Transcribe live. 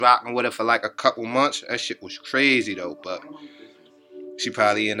rocking with her for like a couple months. That shit was crazy though, but she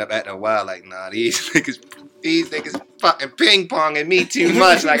probably ended up acting wild like, nah, these niggas fucking ping ponging me too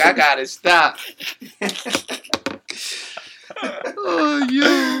much. Like, I gotta stop.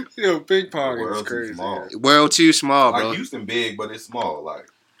 Oh, yo, ping pong is crazy. World too small, bro. Like Houston big, but it's small. Like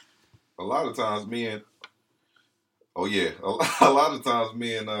a lot of times, a lot of times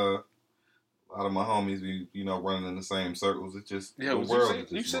me and a lot of my homies, we running in the same circles. It's just the world.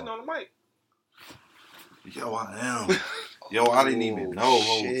 You sitting on the mic? Yo, I am. Yo, I didn't even know the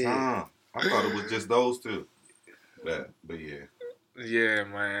whole time. I thought it was just those two. But yeah. Yeah,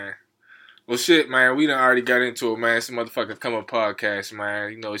 man. Well, shit, man. We done already got into it, man. It's a motherfucking Come Up podcast,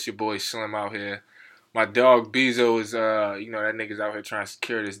 man. You know, it's your boy Slim out here. My dog Bezo is, that nigga's out here trying to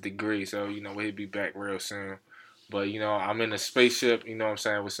secure this degree. So, he'll be back real soon. But, I'm in a spaceship, you know what I'm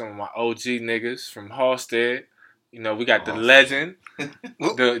saying, with some of my OG niggas from Halstead. We got the legend,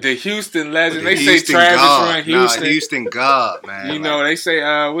 the Houston legend. They say Travis run Houston. Nah, Houston God, man. They say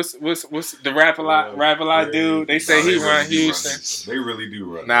what's the rap a lot dude? They say he run Houston. They really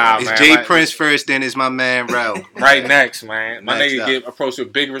do run. Nah, it's man. Jay Prince first, then it's my man Rel. Right next, man. My nigga get approached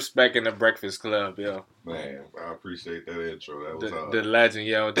with big respect in the Breakfast Club, yo. Man, I appreciate that intro. That was the legend,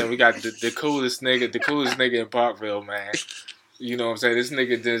 yo. Then we got the coolest nigga in Parkville, man. You know what I'm saying? This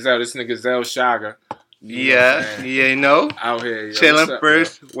nigga Zell Shaga. Yeah, out here, yo. Chilling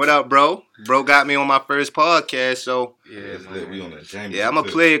first. What up, bro? Bro got me on my first podcast, so yeah, we on that James. Yeah, I'm gonna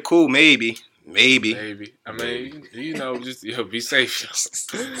play it cool, maybe. I mean, just be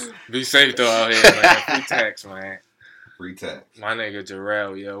safe. Be safe though out here, man. Free tax, man. Free tax. My nigga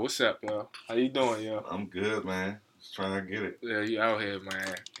Jarrell, yo. What's up, yo? How you doing, yo? I'm good, man. Just trying to get it. Yeah, you out here,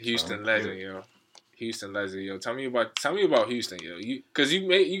 man. Houston legend, yo. Houston legend, yo. Tell me about Houston, yo. Cause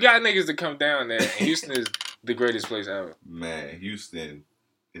you got niggas to come down there. And Houston is the greatest place ever. Man, Houston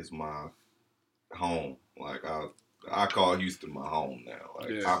is my home. Like I call Houston my home now.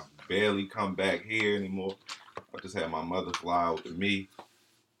 Like I barely come back here anymore. I just had my mother fly out with me.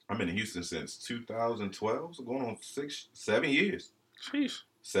 I've been in Houston since 2012, so going on 7 years. Sheesh.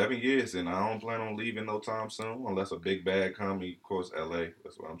 7 years, and I don't plan on leaving no time soon unless a big bag come. Of course, LA.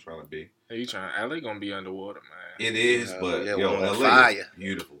 That's what I'm trying to be. Hey, LA gonna be underwater, man. It is, but LA fire. is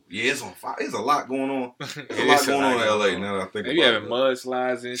beautiful. Yeah, it's on fire. There's a lot going on. There's a lot going on in LA now that I think about it. They be having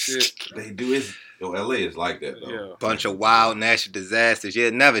mudslides and shit. They do. LA is like that, though. Yeah. Bunch of wild natural disasters.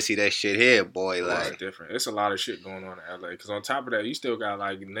 You'll never see that shit here, boy. Like different. It's a lot of shit going on in LA. Because on top of that, you still got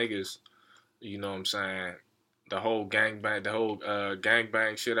like niggas, you know what I'm saying? The whole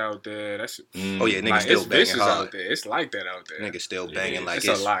gangbang shit out there. That's oh yeah, niggas still banging hard out there. It's like that out there. Niggas still banging like it's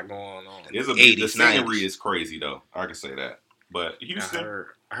a lot going on. The scenery is crazy though. I can say that. But Houston,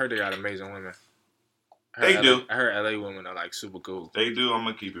 I heard they got amazing women. They do. I heard LA women are like super cool. They do. I'm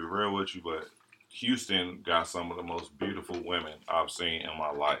gonna keep it real with you, but Houston got some of the most beautiful women I've seen in my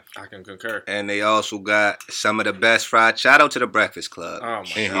life. I can concur. And they also got some of the best fried. Shout out to the Breakfast Club. Oh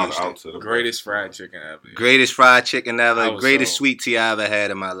my god! Out to the greatest fried chicken ever. Greatest fried chicken ever. Greatest sweet tea I ever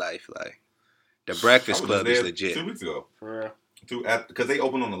had in my life. Like the Breakfast Club is legit. 2 weeks ago. For real? Because they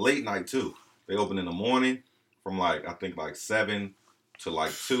open on the late night too. They open in the morning from I think 7 to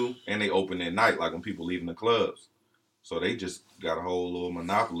 2, and they open at night when people leaving the clubs. So they just got a whole little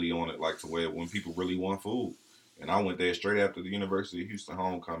monopoly on it, to where when people really want food. And I went there straight after the University of Houston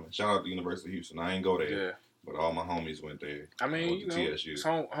homecoming. Shout out to the University of Houston. I ain't go there. Yeah. But all my homies went there. I mean, TSU. It's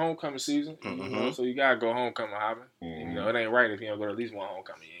homecoming season, so you gotta go homecoming hopping. Mm-hmm. It ain't right if you don't go to at least one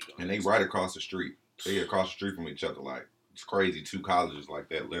homecoming. You ain't go. And they right across the street. They across the street from each other. It's crazy. 2 colleges like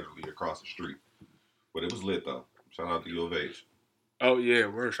that, literally across the street. But it was lit though. Shout out to U of H. Oh yeah,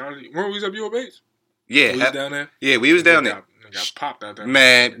 where we was up U of H? Yeah, we was down there. Yeah, we was down there. Got popped out there.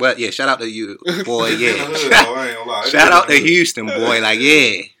 Man, well, yeah, shout out to you, boy. Yeah, I ain't gonna lie. Shout out to Houston, boy.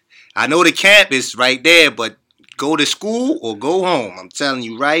 Yeah, I know the campus right there, but go to school or go home. I'm telling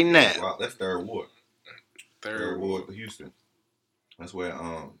you right now. Wow, that's Third Ward. Third Ward, Houston. That's where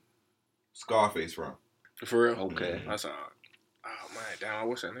Scarface from. For real? Okay. That's all. Oh man, damn! I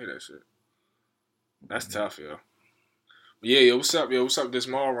wish I knew that shit. That's tough, yo. Yeah, what's up, yo? What's up this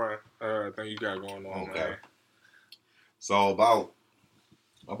mall run thing you got going on, man? So about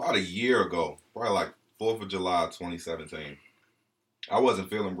a year ago, probably 4th of July 2017, I wasn't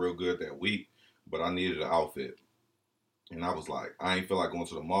feeling real good that week, but I needed an outfit. And I was like, I ain't feel like going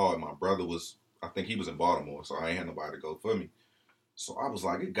to the mall. And my brother I think he was in Baltimore, so I ain't had nobody to go for me. So I was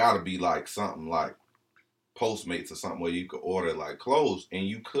like, it gotta be something like Postmates or something where you could order clothes, and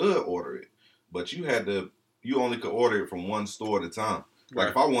you could order it, but you only could order it from one store at a time.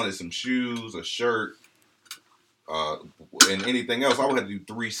 If I wanted some shoes, a shirt, And anything else, I would have to do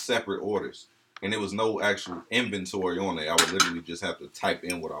 3 separate orders. And there was no actual inventory on there. I would literally just have to type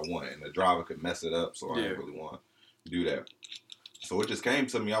in what I want. And the driver could mess it up, so I didn't really want to do that. So it just came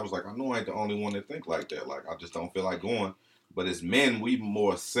to me. I was like, I know I ain't the only one that think like that. Like, I just don't feel like going. But as men, we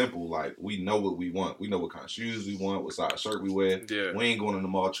more simple. Like, we know what we want. We know what kind of shoes we want, what size shirt we wear. Yeah. We ain't going in the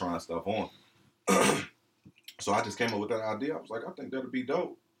mall trying stuff on. So I just came up with that idea. I was like, I think that'd be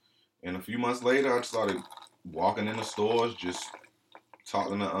dope. And a few months later, I started walking in the stores, just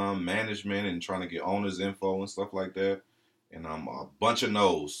talking to management and trying to get owners' info and stuff like that. And a bunch of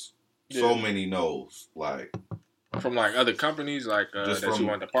no's. So many no's. Like, from like other companies, like just that you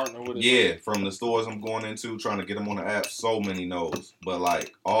want to partner with? Yeah, from the stores I'm going into, trying to get them on the app. So many no's, but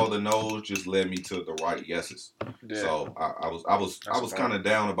like all the no's just led me to the right yeses. Yeah. So I was kind of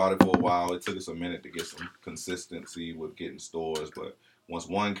down about it for a while. It took us a minute to get some consistency with getting stores, but once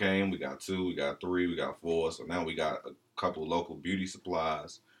one came, we got 2, we got 3, we got 4. So now we got a couple local beauty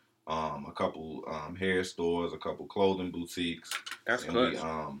supplies, a couple hair stores, a couple clothing boutiques. That's clutch.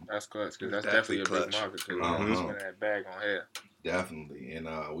 That's clutch, because that's definitely a big market. Because spending that bag on hair. Definitely.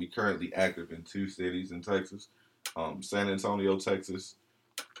 And we currently active in 2 cities in Texas, San Antonio, Texas,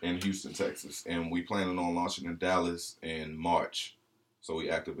 and Houston, Texas. And we planning on launching in Dallas in March. So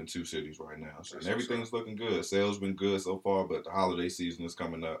we active in 2 cities right now. So, and everything's looking good. Sales been good so far, but the holiday season is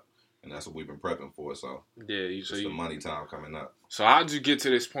coming up. And that's what we've been prepping for. So it's the money time coming up. So how'd you get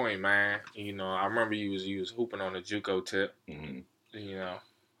to this point, man? You know, I remember you was hooping on the JUCO tip. Mm-hmm. You know,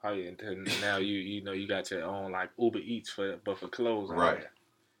 how you now you know you got your own like Uber Eats for clothes. Right.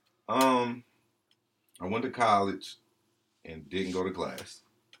 I went to college and didn't go to class.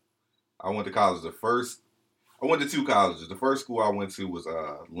 I went to college I went to 2 colleges. The first school I went to was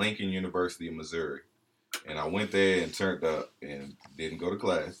Lincoln University in Missouri. And I went there and turned up and didn't go to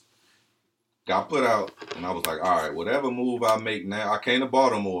class. Got put out, and I was like, all right, whatever move I make now. I came to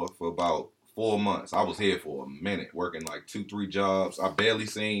Baltimore for about 4 months. I was here for a minute, working like 2-3 jobs. I barely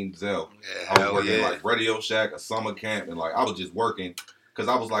seen Zell. I was working like Radio Shack, a summer camp, and like I was just working because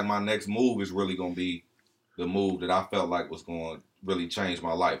I was like, my next move is really going to be the move that I felt like was going to really change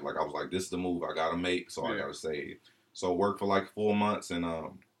my life. Like I was like, this is the move I got to make, so I got to save. So worked for like 4 months and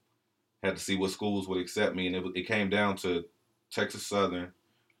had to see what schools would accept me, and it came down to Texas Southern,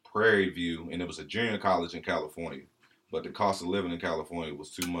 Prairie View, and it was a junior college in California. But the cost of living in California was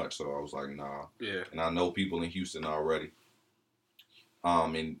too much, so I was like, nah. Yeah. And I know people in Houston already.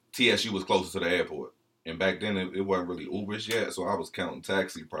 And TSU was closer to the airport. And back then, it wasn't really Ubers yet, so I was counting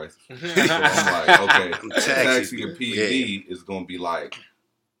taxi prices. So I'm like, okay, taxi to PV is going to be like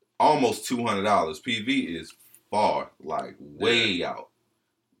almost $200. PV is far, like way out.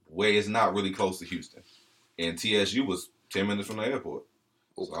 It's not really close to Houston. And TSU was 10 minutes from the airport.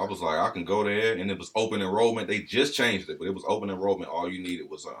 So I was like, I can go there, and it was open enrollment. They just changed it, but it was open enrollment. All you needed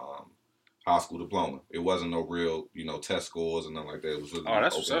was a high school diploma. It wasn't no real, test scores and nothing like that. It was really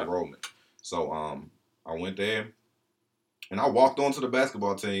open enrollment. So I went there, and I walked onto the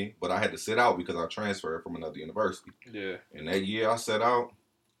basketball team, but I had to sit out because I transferred from another university. Yeah. And that year I sat out,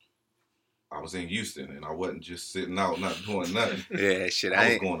 I was in Houston, and I wasn't just sitting out, not doing nothing. Yeah, shit.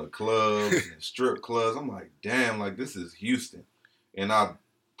 I was going to clubs and strip clubs. I'm like, damn, like this is Houston. And I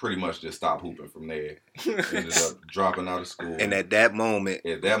pretty much just stopped hooping from there. Ended up dropping out of school. And at that moment,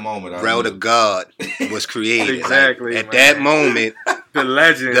 Road of God was created. Exactly. Like, at that moment, the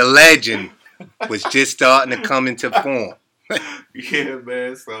legend was just starting to come into form. Yeah,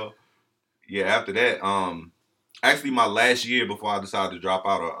 man. So, yeah, after that, actually my last year before I decided to drop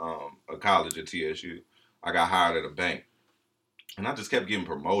out of college at TSU, I got hired at a bank. And I just kept getting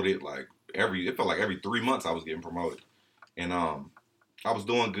promoted. Like it felt like every 3 months I was getting promoted. And I was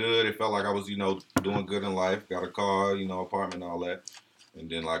doing good. It felt like I was, doing good in life. Got a car, apartment, all that. And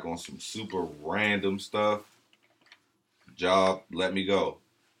then, like, on some super random stuff, job let me go.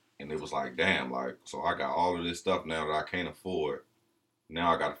 And it was like, damn, like, so I got all of this stuff now that I can't afford.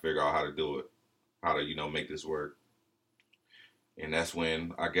 Now I got to figure out how to do it, how to, make this work. And that's when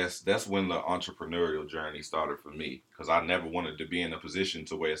the entrepreneurial journey started for me. Because I never wanted to be in a position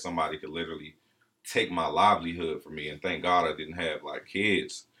to where somebody could literally take my livelihood from me. And thank God I didn't have like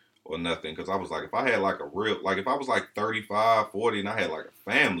kids or nothing. Because I was like, if I had like if I was like 35, 40 and I had like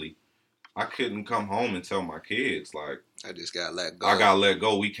a family, I couldn't come home and tell my kids like, I just got let go. I got let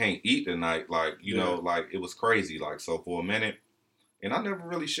go. We can't eat tonight. Like, like it was crazy. Like, so for a minute, and I never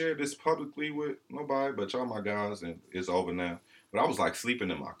really shared this publicly with nobody, but y'all my guys, and it's over now. But I was like sleeping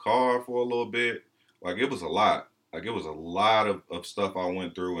in my car for a little bit. Like it was a lot. Like it was a lot of stuff I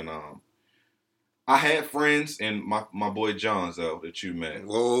went through, and I had friends and my boy John's though that you met.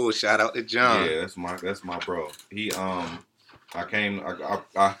 Whoa, shout out to John. Yeah, that's my bro. He I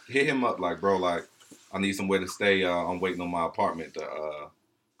hit him up like, bro, like I need somewhere to stay. I'm waiting on my apartment to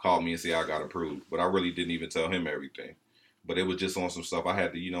call me and say I got approved. But I really didn't even tell him everything. But it was just on some stuff I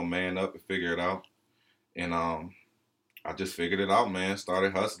had to, man up and figure it out. And I just figured it out, man.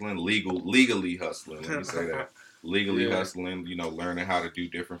 Started hustling, legally hustling. Let me say that. Legally hustling, learning how to do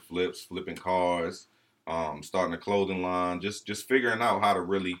different flips, flipping cars, starting a clothing line, just figuring out how to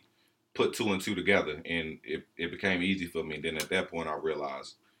really put two and two together. And it became easy for me. Then at that point, I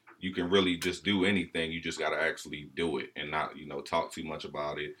realized you can really just do anything. You just got to actually do it and not, talk too much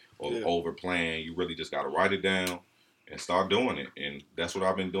about it or over plan. You really just got to write it down and start doing it. And that's what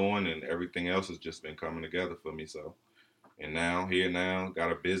I've been doing. And everything else has just been coming together for me. So, and now,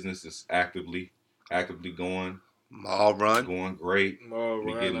 got a business that's actively going. Mall run. Going great.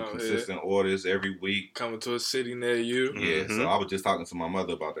 We getting consistent orders every week. Coming to a city near you. Yeah, so I was just talking to my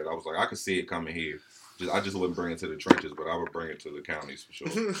mother about that. I was like, I could see it coming here. I just wouldn't bring it to the trenches, but I would bring it to the counties for sure.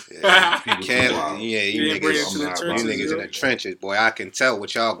 You niggas in the trenches, boy. I can tell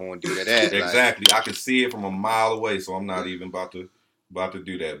what y'all gonna do to that. Exactly. I can see it from a mile away, so I'm not even about to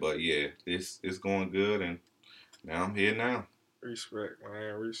do that. But yeah, it's going good, and now I'm here now. Respect,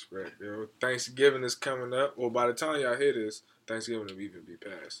 man. Respect, yo. Thanksgiving is coming up. Well, by the time y'all hear this, Thanksgiving will even be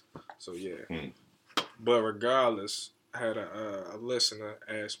past. So yeah. But regardless, I had a listener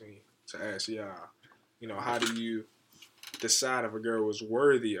ask me to ask y'all, how do you decide if a girl was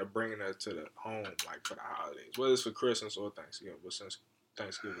worthy of bringing her to the home, like for the holidays, whether it's for Christmas or Thanksgiving? But since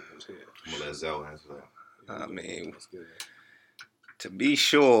Thanksgiving was here, I'm gonna let Zell answer that. I mean, to be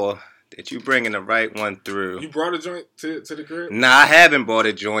sure that you bringing the right one through. You brought a joint to the crib? Nah, I haven't brought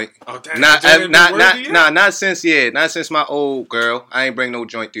a joint. Oh, damn. Not since my old girl. I ain't bring no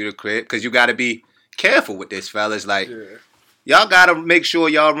joint through the crib because you got to be careful with this, fellas. Like, y'all got to make sure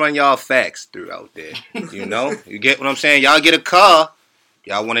y'all run y'all facts through out there. You get what I'm saying? Y'all get a car.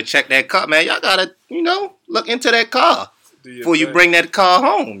 Y'all want to check that car, man. Y'all got to, look into that car before you bring that car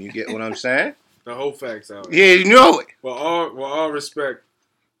home. You get what I'm saying? The whole facts out. Yeah, you know it. Well, all respect.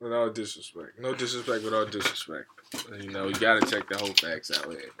 With all disrespect. No disrespect with all disrespect. You got to check the whole facts out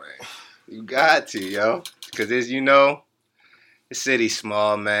here, man. You got to, yo. Because the city's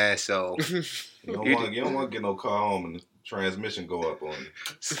small, man, so. You don't want to get no car home and the transmission go up on you.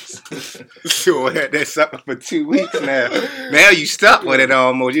 Sure, that's something for 2 weeks now. Now you stuck with it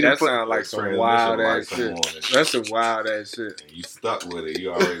almost. That sounds like some wild ass shit. That's some wild ass shit. And you stuck with it.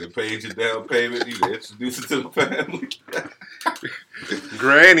 You already paid your down payment. You introduce it to the family.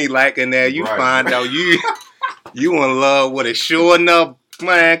 Granny liking that. You find out you in love with it. Sure enough,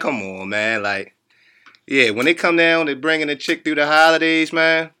 man, come on, man. Like, yeah, when it come down to bringing a chick through the holidays,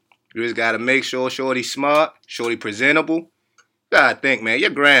 man, you just got to make sure shorty's smart, shorty presentable. You got to think, man, your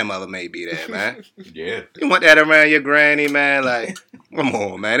grandmother may be there, man. Yeah. You want that around your granny, man? Like, come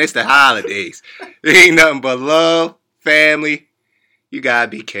on, man. It's the holidays. There ain't nothing but love, family. You got to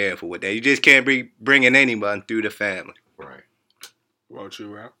be careful with that. You just can't be bringing anyone through the family. Right. What about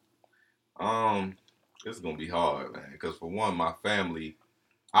you, Ralph? It's going to be hard, man. Because for one, my family,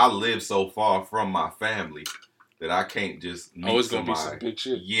 I live so far from my family that I can't just meet it's somebody. Gonna be some big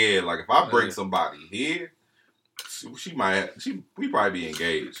shit. Yeah, like if I bring somebody here, we probably be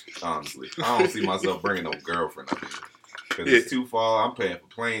engaged, honestly. I don't see myself bringing no girlfriend up here. Because it's too far. I'm paying for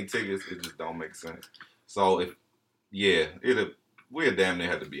plane tickets. It just don't make sense. So, we'll damn near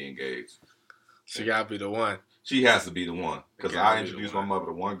have to be engaged. She got to be the one. She has to be the one. Because I introduced my mother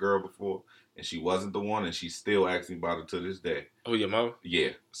to one girl before, and she wasn't the one, and she still asks me about it to this day. Oh, your mother? Yeah.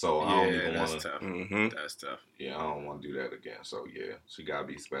 So I don't even want to. That's tough. Mm-hmm. That's tough. Yeah, I don't want to do that again. So yeah, she gotta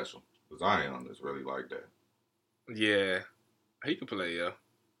be special. Because Zion is really like that. Yeah. He can play, yo.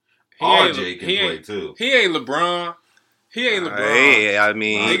 RJ can play too. He ain't LeBron. He I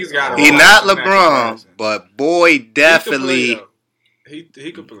mean, he's not LeBron, but boy, definitely he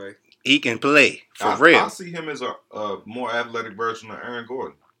can play. He can play for real. I see him as a more athletic version of Aaron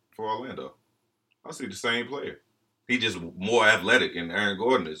Gordon for Orlando. I see the same player. He just more athletic, and Aaron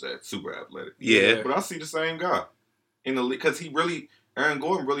Gordon is that super athletic. Yeah, but I see the same guy in the league because Aaron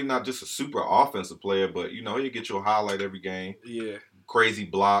Gordon really not just a super offensive player, but he'll get you a highlight every game. Yeah, crazy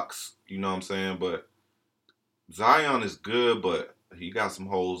blocks. You know what I'm saying? But Zion is good, but he got some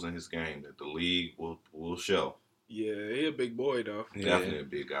holes in his game that the league will show. Yeah, he a big boy though. Definitely a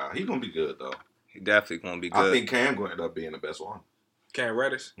big guy. He gonna be good though. He definitely gonna be good. I think Cam gonna end up being the best one. Cam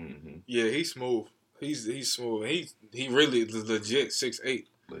Reddish. Mm-hmm. Yeah, he's smooth. He's smooth. He really legit 6'8".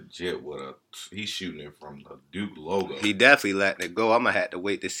 legit with he's shooting it from the Duke logo. He definitely letting it go. I'm gonna have to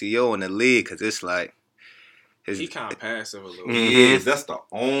wait to see you in the league because it's like he kind of passive a little. He is. That's the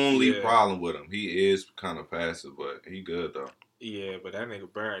only problem with him. He is kind of passive, but he good though. Yeah, but that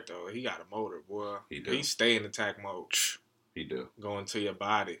nigga Barrett though, he got a motor, boy. He stay in attack mode. He do. Going to your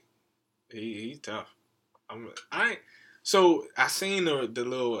body. He's tough. So I seen the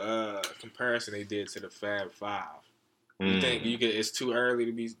little comparison they did to the Fab Five. You think it's too early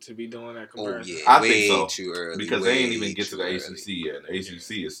to be doing that comparison? Oh yeah, I way think so. Too early because they ain't even get to the ACC yet. The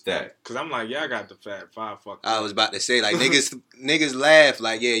ACC is stacked. Cause I'm like, y'all got the Fab Five fucked I up. was about to say like niggas laugh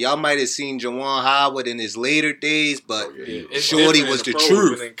like y'all might have seen Juwan Howard in his later days, but Shorty was the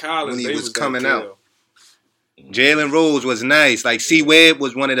truth when he was coming out. Jalen Rose was nice. Like C Webb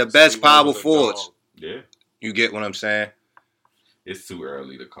was one of the best power forwards. Yeah, you get what I'm saying? It's too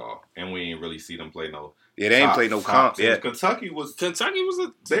early to call, and we ain't really see them play no. Yeah, they ain't play no comp yet. Kentucky was they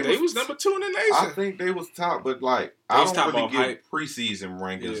was number 2 in the nation. I think they was top, but like I don't really give preseason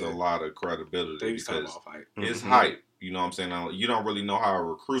rankings a lot of credibility because it's hype. You know what I'm saying? Now, you don't really know how a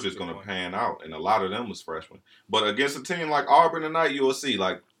recruit is going to pan out, and a lot of them was freshmen. But against a team like Auburn tonight, you'll see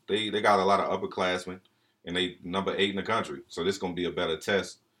like they got a lot of upperclassmen, and they number 8 in the country. So this going to be a better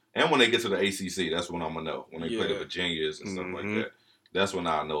test. And when they get to the ACC, that's when I'm gonna know. When they play the Virginias and stuff like that, that's when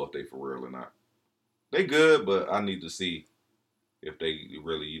I know if they for real or not. They good, but I need to see if they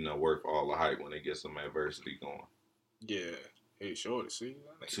really, worth all the hype when they get some adversity going. Yeah, hey, sure to see.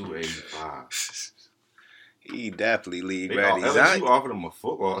 285. He definitely league ready. LSU offered him a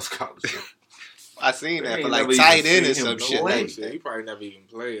football scholarship. I seen that for like tight end and some shit like that. He probably never even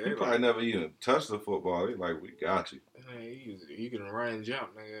played. He probably never even touched the football. They like, we got you. Man, he can run and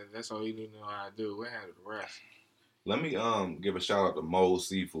jump, nigga. That's all he need to know how to do. We handle the rest. Let me give a shout out to Moe's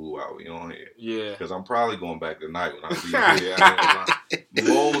Seafood while we on here. Yeah. Because I'm probably going back tonight when I be here.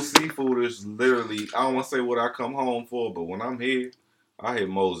 Moe's Seafood is literally, I don't want to say what I come home for, but when I'm here, I hit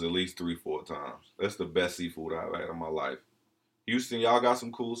Moe's at least 3-4 times. That's the best seafood I've had in my life. Houston, y'all got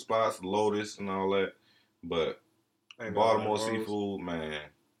some cool spots, Lotus and all that. But Baltimore Seafood, man.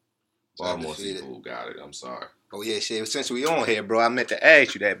 Baltimore Seafood got it. I'm sorry. Oh, yeah, shit. Since we on here, bro, I meant to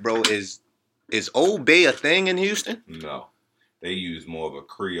ask you that, bro. Is Old Bay a thing in Houston? No. They use more of a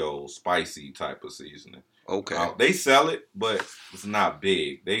Creole, spicy type of seasoning. Okay. They sell it, but it's not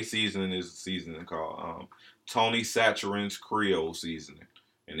big. They seasoning is a seasoning called Tony Saturin's Creole seasoning.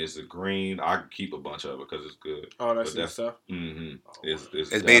 And it's a green. I can keep a bunch of it because it's good. Oh, that's that stuff? Mm-hmm.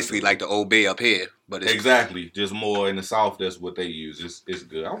 It's basically like the Old Bay up here. But it's exactly. Just more in the South, that's what they use. It's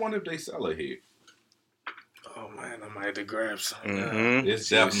good. I wonder if they sell it here. Oh, man, I might have to grab some. It's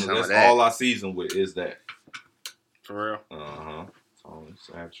definitely, that's all I season with is that. For real? Uh-huh. Tony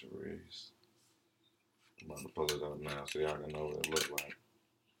Saturin's. I'm about to pull it up now so y'all can know what it look like.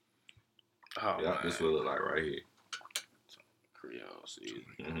 Oh, yeah, man. This is what it look like right here. Creole season.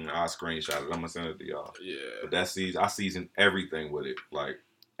 Mm-hmm. I'll screenshot it. I'm going to send it to y'all. Yeah. But that season, I season everything with it. Like,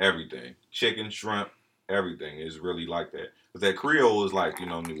 everything. Chicken, shrimp, everything is really like that. Because that Creole is like,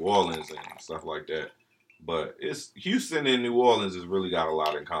 New Orleans and stuff like that. But it's Houston and New Orleans has really got a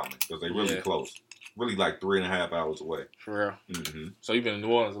lot in common. Because they really close. Really like 3.5 hours away. For real? Mm-hmm. So you've been in New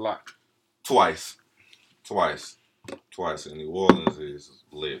Orleans a lot? Twice. And New Orleans is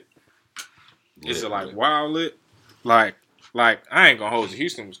lit. Is it like wild lit? Like I ain't gonna hold you.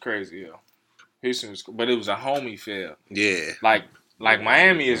 Houston was crazy, yo. But it was a homie feel. Yeah. Like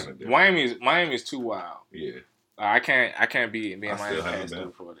Miami is too wild. Yeah. I can't be in Miami past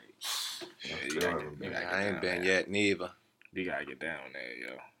 4 days. I ain't been yet neither. You gotta get down there,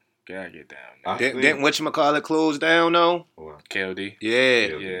 yo. Gotta get down there. Didn't whatchamacallit close down though? KLD.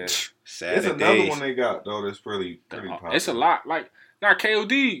 Yeah. It's another one they got though that's pretty popular. It's a lot. Like now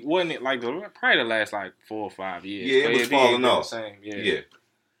KOD wasn't it like probably the last like 4 or 5 years. Yeah, it was falling off. Same. Yeah.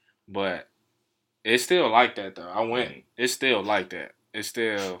 But it's still like that though. I went. It's still like that. It's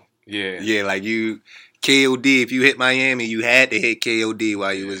still Yeah, like you KOD. If you hit Miami, you had to hit KOD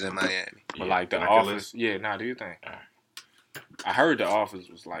while you was in Miami. But like the Office, do you think? I heard the Office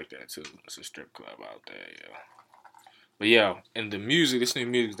was like that too. It's a strip club out there, yeah. But and the music, this new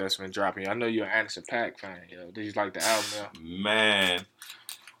music that's been dropping. I know you're an Anderson .Paak fan, yo. Did you like the album, yo? Man,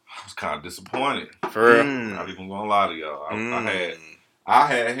 I was kind of disappointed. For real? Not even gonna lie to y'all. I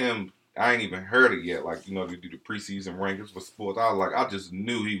had him. I ain't even heard it yet. Like, they do the preseason rankings for sports. I just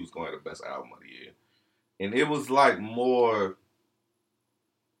knew he was going to have the best album of the year. And it was like more,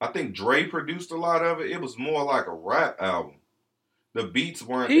 I think Dre produced a lot of it. It was more like a rap album. The beats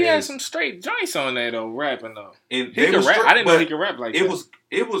weren't. He had some straight joints on there though, rapping though. And he could rap. I didn't know he could rap like that.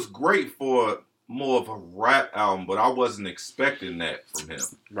 It was great for more of a rap album, but I wasn't expecting that from him.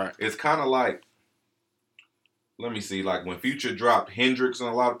 Right. It's kind of like, let me see, like when Future dropped Hendrix, and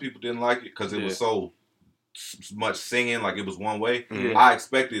a lot of people didn't like it because it was so much singing, like it was one way. Mhm. I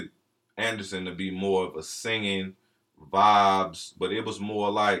expected Anderson to be more of a singing vibes, but it was more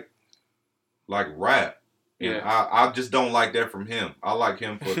like rap. And I just don't like that from him. I like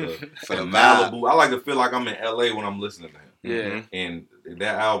him for the Malibu. I like to feel like I'm in LA when I'm listening to him. Yeah. And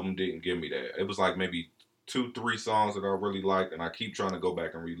that album didn't give me that. It was like maybe 2-3 songs that I really liked, and I keep trying to go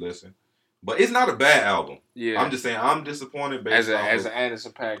back and re-listen. But it's not a bad album. Yeah. I'm just saying I'm disappointed based as an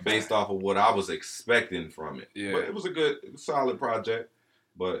Anderson .Paak based off of what I was expecting from it. Yeah. But it was a good, solid project.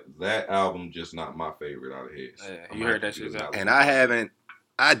 But that album just not my favorite out of his. Yeah, you heard that shit. And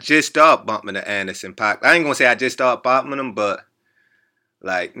I just started bumping the Anderson .Paak. I ain't gonna say I just started bumping them, but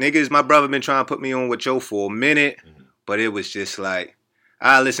like niggas, my brother been trying to put me on with Joe for a minute, but it was just like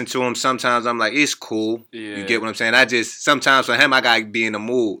I listen to him. Sometimes I'm like, it's cool. Yeah. You get what I'm saying? Sometimes for him I gotta be in the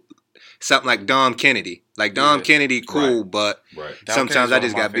mood. Something like Dom Kennedy. Like Dom Kennedy, cool, but sometimes I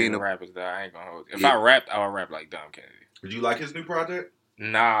just gotta be in the rappers. Though I ain't gonna hold you. If I rapped, I would rap like Dom Kennedy. Did you like his new project?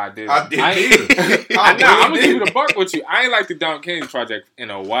 Nah, I didn't. I didn't. I'm gonna keep it a buck with you. I ain't like the Dom Kennedy project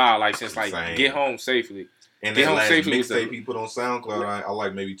in a while, like since like Same. Get Home Safely. And Get that Home last Safely was mixtape he put on SoundCloud, I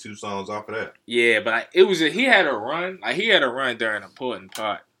like maybe 2 songs off of that. Yeah, but he had a run. Like he had a run during an important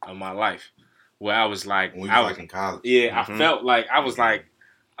part of my life where I was like, when we was like in college. Yeah, I felt like I was like,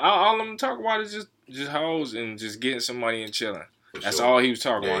 all I'm talking about is just hoes and just getting some money and chilling. That's all he was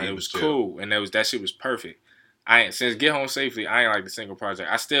talking about. It was cool, and that shit was perfect. Since Get Home Safely, I ain't like the single project.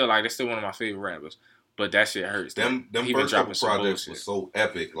 That's still one of my favorite rappers. But that shit hurts. Them first couple projects was so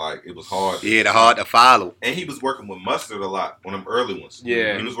epic, like it was hard. Yeah, they're hard to follow. And he was working with Mustard a lot on them early ones.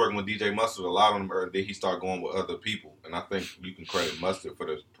 Yeah, he was working with DJ Mustard a lot on them early. Then he started going with other people, and I think you can credit Mustard for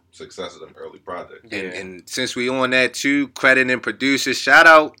the success of them early projects. Yeah. And since we on that too, crediting producers, shout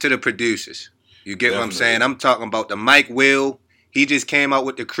out to the producers. You get what I'm saying? I'm talking about the Mike Will. He just came out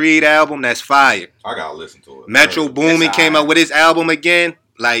with the Creed album. That's fire. I gotta listen to it. Metro Boomin came out with his album again.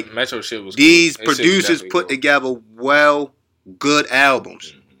 Like Metro shit was these cool. producers put together good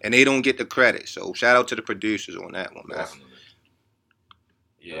albums, and they don't get the credit. So shout out to the producers on that one, man. Definitely.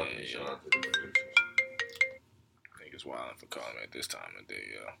 Yeah. Shout out to the producers. Niggas wilding for calling at this time of day,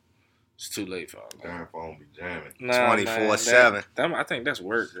 yo. It's too late for all that. Damn phone be jamming. 24/7. I think that's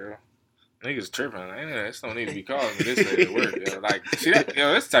work, yo. Niggas tripping. This don't need to be calling me this late at work, yo. Like, see that,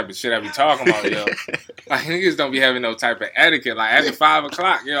 yo, that's the type of shit I be talking about, yo. Like, niggas don't be having no type of etiquette. Like, after 5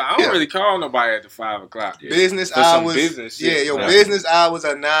 o'clock, yo, I don't really call nobody after 5 o'clock. Yeah. Business for hours. Some business shit, business hours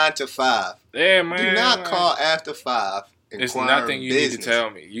are 9 to 5. Yeah, man. Do not call after 5. It's nothing you need to tell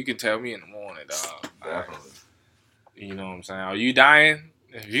me. You can tell me in the morning, dog. Definitely. You know what I'm saying? Are you dying?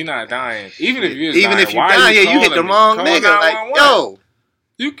 If you're not dying, even if you're dying, you hit the wrong nigga. Like, yo.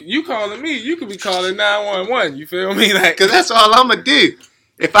 You calling me, you could be calling 911. You feel me? Like, because that's all I'm going to do.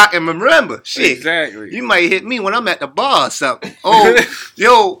 If I can remember. Shit. Exactly. You might hit me when I'm at the bar or something. Oh,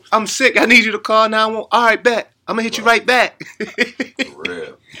 yo, I'm sick. I need you to call 911. All right, bet. I'm going to hit you right back. For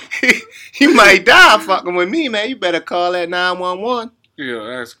real. You might die fucking with me, man. You better call that 911. Yo,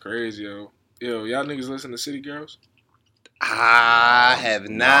 that's crazy, yo. Yo, y'all niggas listen to City Girls? I have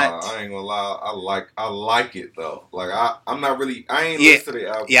not. Nah, I ain't gonna lie. I like it though. Like I'm not really. I ain't listen to the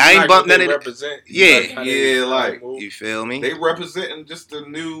album. Yeah, I ain't bumped none of represent. Yeah, like you feel me? They representing just the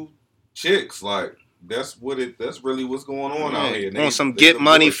new chicks. Like that's really what's going on out here. On some get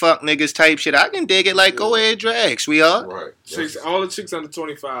money, fuck niggas type shit. I can dig it. Like go ahead, drag, sweetheart. Right. Chicks, all the chicks under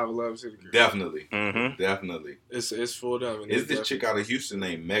 25 love City Girls. Definitely. Mm-hmm. Definitely. It's full up. Is this chick out of Houston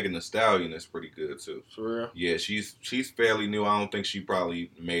named Megan Thee Stallion that's pretty good too. For real? Yeah, she's fairly new. I don't think she probably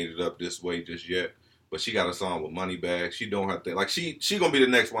made it up this way just yet. But she got a song with Moneybagg. She don't have to like she gonna be the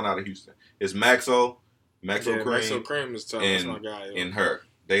next one out of Houston. It's Maxo Cream. Maxo Cream is tough. That's my guy. Yo. And her.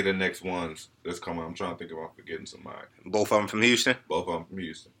 They the next ones that's coming. I'm trying to think if I'm forgetting somebody. Both of them from Houston? Both of them from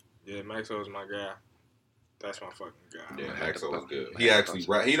Houston. Yeah, Maxo is my guy. That's my fucking guy. Yeah, Maxo is good. He actually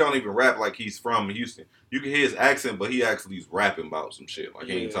rap. He don't even rap like he's from Houston. You can hear his accent, but he actually is rapping about some shit. Like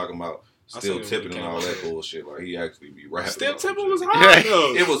he ain't talking about still tipping and all that bullshit. Like he actually be rapping. Still tipping was hard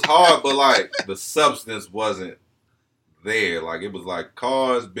though. It was hard, but like the substance wasn't there. Like it was like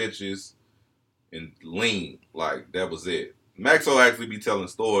cars, bitches, and lean. Like that was it. Maxo actually be telling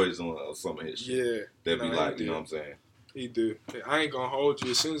stories on some of his shit. Yeah. That be like, you know what I'm saying? He do. I ain't gonna hold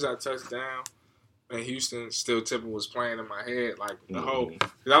you. As soon as I touched down in Houston, Still Tipping was playing in my head. Like the whole,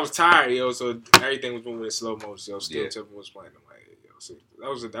 cause I was tired, yo, so everything was moving in slow motion. So Still Tipping was playing in my head, yo. So that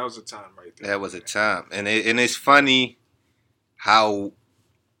was a time right there. That was a time. And it's funny how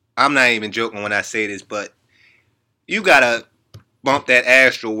I'm not even joking when I say this, but you gotta bump that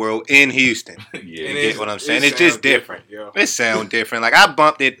Astro World in Houston. Yeah, You get what I'm saying? It It's just sound different. yo. It sound different. Like, I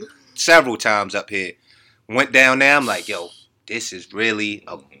bumped it several times up here. Went down there, I'm like, yo, this is really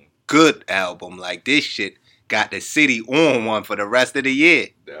a good album. Like, this shit got the city on one for the rest of the year.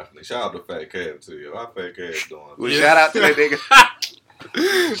 definitely. Shout out to Fat Cab too, yo. How Fat Cab doing? Well, shout out to the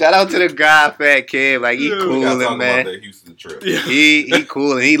nigga. Shout out to the guy, Fat Kid. Like, he We gotta coolin', talk man. about that Houston trip. Yeah. He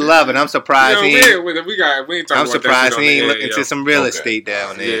cool and he loving. I'm surprised Yo, he. we ain't I'm talking about surprised that he ain't shit on the looking air, into some real Okay. estate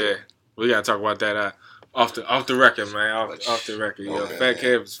down there. Yeah, we gotta talk about that off the record, man. Off the record, yo. Okay. Fat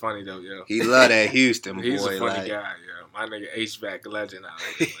Kev is funny though, yo. He love that Houston boy. He's a funny like, guy, yo. My nigga HVAC legend out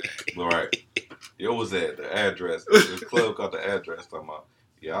here, man. All right. Yo, was that the address? This club called the address. Talking about,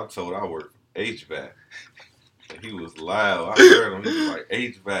 yeah, I told I work for HVAC. And he was loud. I heard him. He was like,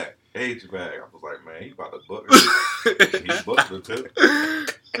 HVAC. I was like, man, he about to book it. He booked it too.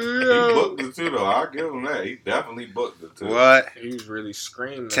 He booked it too, though. I'll give him that. He definitely booked it too. what? He was really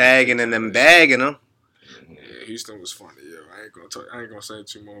screaming, Tagging and then bagging him. Yeah, Houston was funny, yo. I ain't gonna say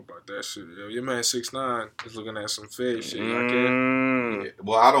too more about that shit, yo. Your man 6ix9ine is looking at some fake shit. I can't. Mm. Yeah.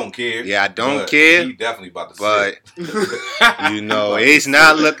 Well, I don't care. Yeah, I don't but care. He definitely about to But sit. you know, it's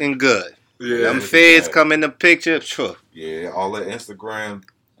not looking good. Yeah, Them it's feds bad. come in the picture. Phew. Yeah, all that Instagram,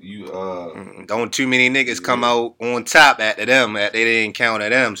 you Don't too many niggas come out on top after them. That they didn't count at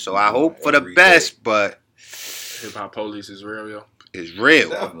them. So I hope for the Every best, but Hip Hop Police is real, yo. it's real.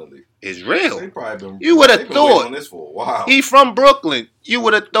 definitely. It's They real. probably been. You would've they been thought. waiting on this for a while. He from Brooklyn. You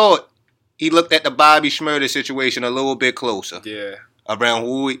would have thought he looked at the Bobby Shmurda situation a little bit closer. Yeah.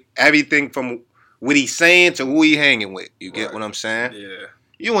 Around everything from what he's saying to who he hanging with. You get Right. what I'm saying? Yeah.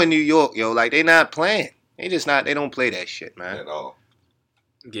 You in New York, yo, like they not playing. They just not. They don't play that shit, man. at all.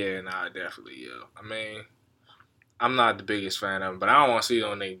 Yeah, nah, definitely, yo. I mean, I'm not the biggest fan of him, but I don't want to see no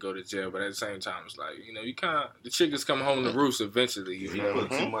nigga go to jail. But at the same time, it's like, you know, you kind of, the chickens come home to roost eventually, you He know?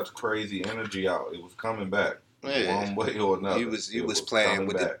 put too much crazy energy out. It was coming back, Yeah. one way or another. He was It playing coming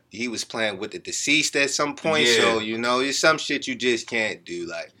with back. he was playing with the deceased at some point. Yeah. So you know, it's some shit you just can't do.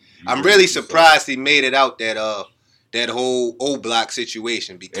 Like You I'm really really do surprised he made it out that whole O Block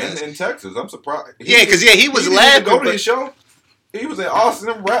situation because And in Texas, I'm surprised. yeah, because he was didn't laughing. even go to but- his show. He was in Austin.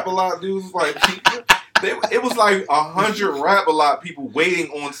 Them Rap a Lot dudes was like, it was like 100 Rap a Lot people waiting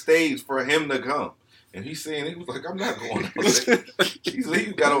on stage for him to come. And he's saying, he was like, I'm not going.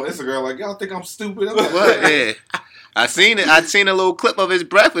 He got on Instagram like, y'all think I'm stupid? I'm like, What? Yeah. I seen it. I'd seen a little clip of his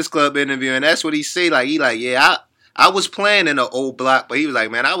Breakfast Club interview, and that's what he say. Like yeah, I was playing in the old block, but he was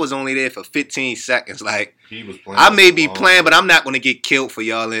like, man, I was only there for 15 seconds. Like He was playing. I may be long. playing, but I'm not gonna get killed for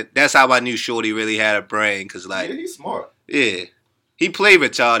y'all. And that's how I knew Shorty really had a brain, cause like Yeah, he's smart. yeah, he play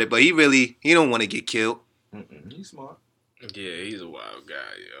retarded, but he don't want to get killed. He's smart. Yeah, he's a wild guy,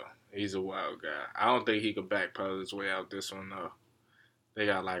 yo. He's a wild guy. I don't think he could backpedal his way out this one, though. They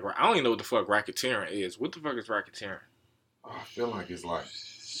got like, I don't even know what the fuck racketeering is. What the fuck is racketeering? Oh, I feel like it's like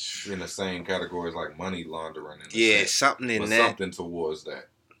in the same category as like money laundering. In a Yeah, sense, something in but that. something towards that.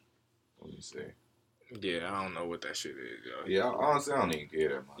 Let me see. Yeah, I don't know what that shit is, yo. Yeah, honestly, I don't even care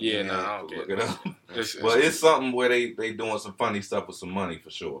that much. Yeah, nah, I don't Look get it up. It's- But it's something where they doing some funny stuff with some money for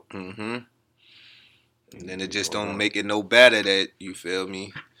sure. Mm-hmm. And then it just don't make it no better that, you feel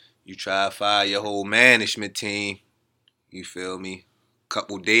me, you try to fire your whole management team, you feel me,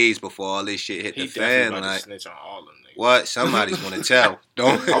 couple days before all this shit hit He the definitely fan. about to Like, snitch on all them niggas. what? Somebody's gonna tell.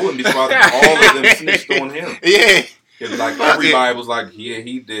 Don't. I wouldn't be surprised if all of them snitched on him. Yeah. If like Fuck everybody was like, yeah,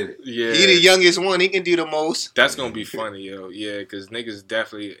 he did it. Yeah. He the youngest one. He can do the most. That's gonna be funny, yo. Yeah, because niggas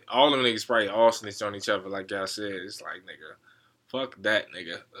definitely, all them niggas probably all snitch on each other, like y'all said. It's like, nigga, fuck that,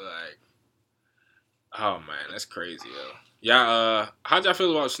 nigga. Like, oh man, that's crazy, yo. Y'all, how'd y'all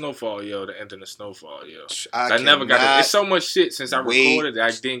feel about Snowfall, yo? The ending of Snowfall, yo. I never got it. It's so much shit since I wait. recorded that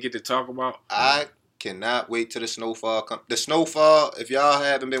I didn't get to talk about. I cannot wait till the Snowfall come. The Snowfall, if y'all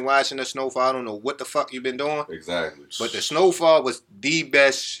haven't been watching the Snowfall, I don't know what the fuck you've been doing. Exactly. But the Snowfall was the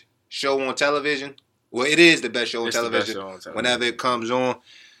best show on television. Well, it is the best show on It's the best television. show on television. Whenever it comes on.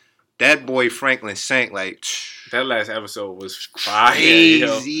 That boy Franklin Sank like That last episode was fire, yo.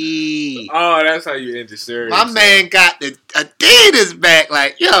 crazy. Oh, that's how you end the series. My man got the Adidas back.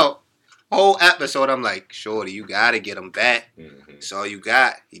 Like, yo, whole episode, I'm like, Shorty, you gotta get him back. Mm-hmm. That's all you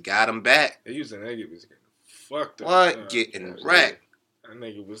got. He got him back. He was in that nigga was getting fucked up. What? Getting wrecked. That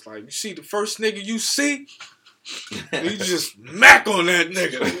nigga was like, you see the first nigga you see? You just mac on that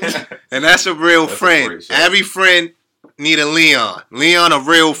nigga. And that's a real That's a friend. great show. Every friend need a Leon. Leon a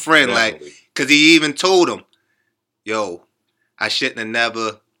real friend. Like, Definitely. because he even told him, yo, I shouldn't have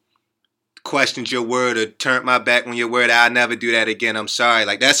never questioned your word or turned my back on your word. I'll never do that again. I'm sorry.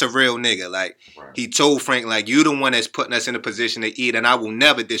 Like, that's a real nigga. Like, Right. he told Frank, like, you the one that's putting us in a position to eat, and I will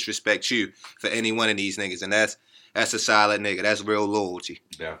never disrespect you for any one of these niggas. And that's a solid nigga. That's real loyalty.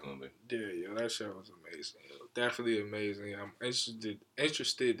 Definitely. Yeah, yo, that show was amazing. Yo. Definitely amazing. I'm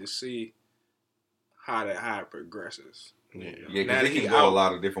interested to see how it progresses. Yeah, Now because that it he can go out- a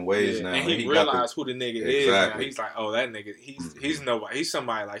lot of different ways now. and he got realized who the nigga is. Now. Exactly. He's like, oh, that nigga, he's nobody. He's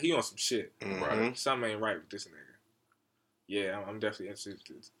somebody like he on some shit. Mhm. Something ain't right with this nigga. Yeah, I'm definitely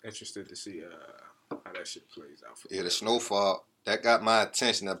interested to see how that shit plays out. For Yeah, the Snowfall, that got my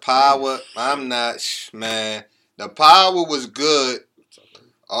attention. The Power, I'm not, man. The Power was good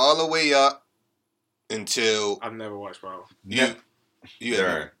all the way up until I've never watched Power. you.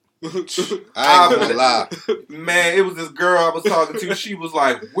 Yeah. I ain't gonna lie. Man, it was this girl I was talking to. She was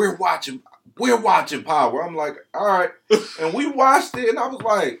like, we're watching Power. I'm like, all right. And we watched it, and I was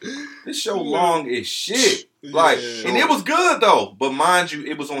like, this show long as shit. Like, Yeah. and it was good, though. But mind you,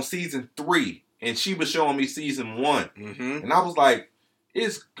 it was on season 3, and she was showing me season 1. Mm-hmm. And I was like,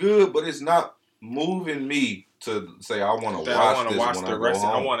 it's good, but it's not moving me to say I want to watch this when I go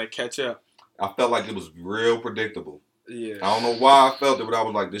home. I want to catch up. I felt like it was real predictable. Yeah. I don't know why I felt it, but I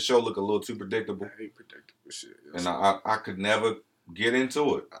was like, this show look a little too predictable. I hate predictable shit. And I could never get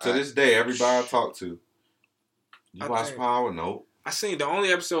into it. To this day, everybody I talk to, you I watch think- Power? Nope. the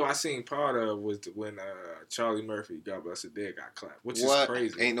only episode I seen part of was when Charlie Murphy, God bless it, dead, got clapped, which What? is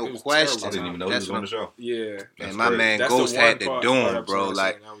crazy. Ain't no It was question. I terrible. didn't even know That's he was on the show. Yeah. That's And my crazy. man That's Ghost the had one to part do him, episode bro. I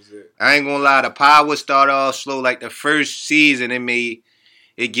Like, seen, that was it. I ain't gonna lie, the Power started off slow. Like, the first season,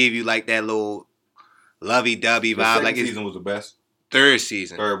 it gave you like that little lovey-dovey The vibe. second Like, it's season was the best. third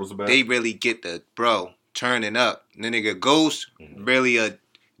season. Third was the best. They really get the, bro, turning up. And the nigga Ghost, Mhm. really a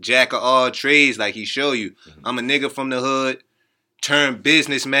jack of all trades, like he show you. Mhm. I'm a nigga from the hood, turned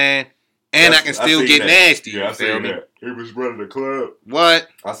businessman, and I can still seen get that. nasty. Yeah, I you feel seen me? that. He was running the club. What?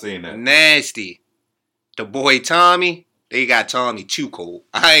 I seen that. Nasty. The boy Tommy, they got Tommy too cold.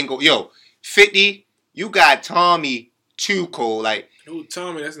 I ain't go, yo, 50, you got Tommy too cold. Like, Who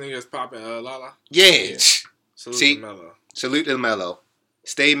told me that's nigga that's popping Lala? yeah. Yeah. Salute See? to Mello. Salute to Mello.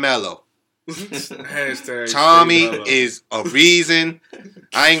 Stay mellow. Hashtag Tommy stay Mello. is a reason.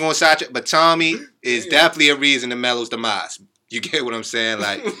 I ain't gonna side but Tommy is Yeah. definitely a reason to Mello's demise. You get what I'm saying?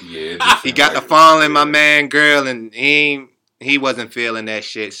 Like, Yeah. it just he seemed got like the falling my man girl, and he wasn't feeling that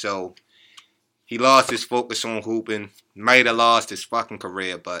shit, so he lost his focus on hooping. Might have lost his fucking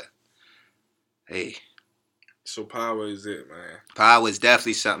career, but hey, So Power is it, man. Power is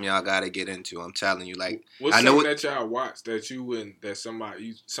definitely something y'all gotta get into. I'm telling you, like, What's I know something that y'all watch that you wouldn't, that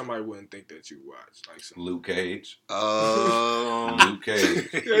somebody wouldn't think that you watch? Like some. Luke Cage. um, Luke Cage.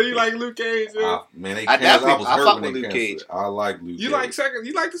 Yeah, you like Luke Cage, man? Man, they I canceled. definitely- was I hurt fuck when with they Luke canceled Cage. it. I like Luke You Cage.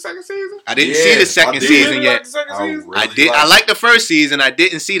 like the second season? I didn't Yeah, see the I second did. You season really yet. like the second I season? really I did. I like the first season. I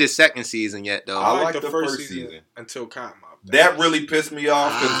didn't see the second season yet, though. I liked like the first season. until Cottonmouth. That really pissed me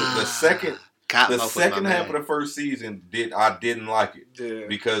off because the second Cottonmouth the was my second half man. of the first season I didn't like it Yeah.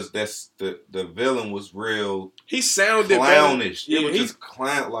 because that's the villain was real He sounded clownish. better. It was he- just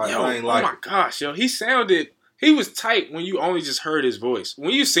clown like Yo, I ain't oh like my it. gosh, yo, he was tight when you only just heard his voice.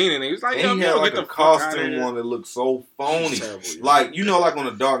 When you seen it, he was like, yo, And he had yo, like get a the fuck out of costume here. on that looked so phony. Terrible, yeah. Like like on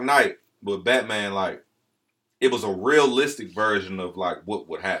the Dark Knight with Batman, like it was a realistic version of like what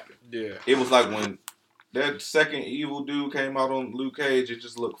would happen. Yeah. It was like when that second evil dude came out on Luke Cage, it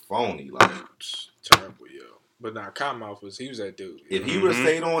just looked phony. Like Terrible, yo. But nah, Cottonmouth was that dude. if he would have Mhm.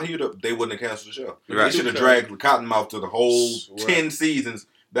 stayed on, they wouldn't have canceled the show. Right. They should have dragged Cottonmouth to the whole Swear. 10 seasons.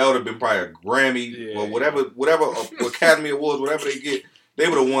 That would have been probably a Grammy Yeah, or whatever Academy Awards, whatever they get. They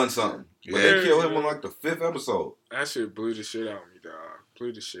would have won something. But Yeah. they killed him on like the 5th episode. That shit blew the shit out of me, dog.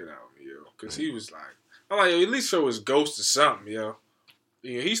 Blew the shit out of me, yo. Because he was like, I'm like, yo, at least show his ghost or something, yo.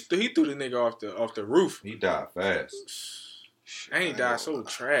 Yeah, he threw the nigga off the roof. He died fast. I ain't died so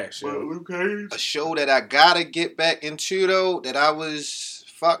trash, yo. Luke Cage. A show that I gotta get back into though, that I was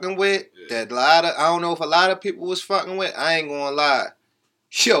fucking with, that I don't know if a lot of people was fucking with. I ain't gonna lie.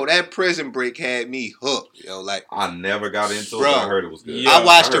 Yo, that Prison Break had me hooked, yo. Like, I never got into it, Bro. but I heard it was good. Yeah. I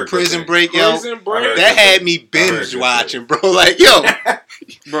watched the heard Prison good Break, yo. Prison I Break. heard That had me I heard binge good watching, bro. Like, yo,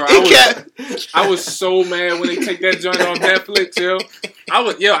 Bro, it I was so mad when they take that joint on Netflix, yo.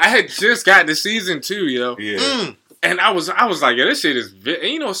 I had just got to season 2, yo. Yeah. mm, And I was like, yeah, this shit is,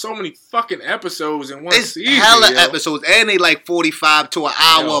 so many fucking episodes in one it's season, hella yo. episodes, and they like 45 to an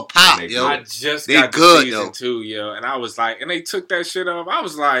hour Yo, pop, they yo. I just They got good, to season though. 2, yo. And I was like, and they took that shit off. I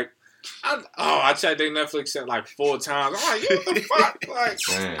was like, I checked their Netflix at like 4 times. I'm like, yo, what the fuck? Like,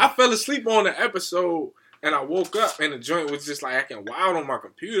 Damn. I fell asleep on the episode, and I woke up, and the joint was just like acting wild on my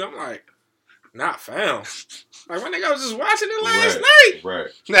computer. I'm like, not found. Like, my nigga, I was just watching it last night. Right.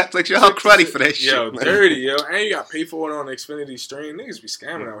 Netflix, y'all cruddy for that shit. Yo, man. dirty, yo. And you got to pay for it on the Xfinity stream. Niggas be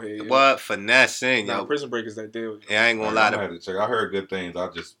scamming out here, yo. What finessing, Nah, yo. Prison Break is that deal. Yeah, I ain't gonna I lie had to to check. I heard good things.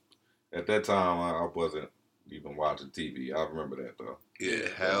 At that time, I wasn't even watching TV. I remember that, though. yeah,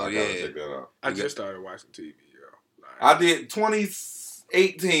 hell I gotta yeah. check that out. I just started watching TV, yo. Like, I did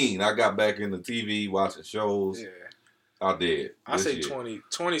 2018. I got back into TV, watching shows. Yeah. I did. I This say year.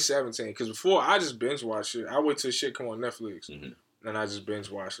 2017, because before I just binge watch shit. I wait till shit come on Netflix, Mhm. and I just binge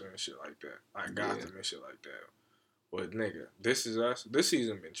watch it and shit like that. Like Gotham and shit like that. But nigga, This Is Us. This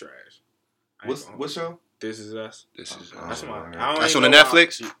season been trash. I ain't gonna- What show? This Is Us. This is That's my. Alright. I don't That's even on the know why-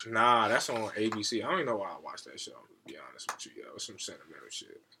 Netflix? Nah, that's on ABC. I don't even know why I watched that show. To be honest with you, yo, it's some sentimental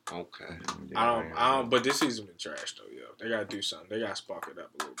shit. okay. I don't. But this season been trash though, yo. They gotta do something. They gotta spark it up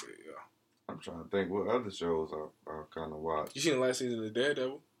a little bit, yo. I'm trying to think what other shows I kind of watched. You seen the last season of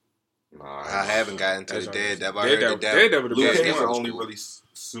Daredevil? Nah, I haven't gotten to That's the right. Daredevil. I heard the Daredevil the Luke best Cage is the one. only really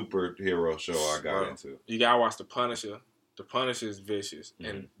superhero show I got into. You gotta watch The Punisher. The Punisher is vicious, Mm-hmm.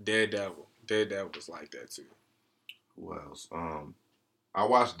 and Daredevil. Daredevil was like that too. Who else? I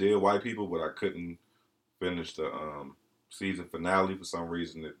watched Dead White People, but I couldn't finish the season finale for some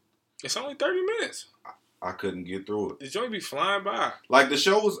reason. It's only 30 minutes. I couldn't get through it. The joint be flying by. Like the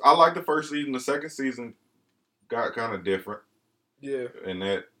show was, I liked the first season. The second season got kind of different, Yeah. and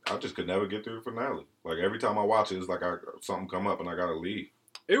that I just could never get through the finale. Like every time I watch it, it's like something come up and I gotta leave.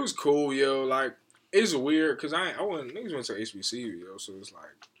 It was cool, yo. Like, it's weird, because niggas went to HBCU, yo, so it's like,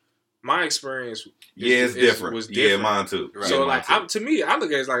 my experience It's different. was Yeah, different. mine too. Right. So, Yeah, like, mine too. to me, I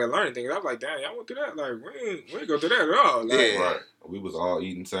look at it as like a learning thing. I was like, damn, y'all went through that? Like, we ain't go through that at all. Like, Yeah. Right. We was all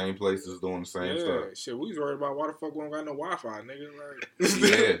eating same places, doing the same stuff. Shit, we was worried about why the fuck we don't got no Wi-Fi, nigga. Like,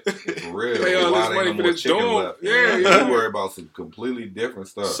 Yeah, for real. Pay all Why this there money ain't for no more this chicken dome. left? Yeah, We yeah. worry about some completely different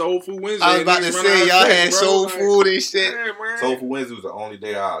stuff. Soul Food Wednesday. I was about to niggas say, run y'all out of had fish, soul bro. food and shit. Yeah, man. Soul Food Wednesday was the only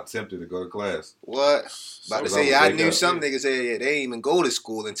day I attempted to go to class. What? About to So say, I I would knew wake some up. niggas said yeah, they ain't even go to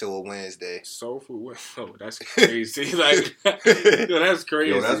school until a Wednesday. Soul Food Wednesday. Oh, that's crazy. Like, yo, that's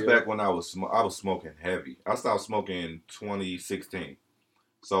crazy. Yo, that's yo. back when I was smoking heavy. I stopped smoking in 2016.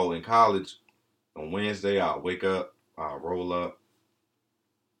 So in college, on Wednesday, I'll wake up, I'll roll up,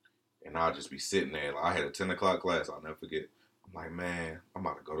 and I'll just be sitting there. Like, I had a 10 o'clock class. I'll never forget. I'm like, man, I'm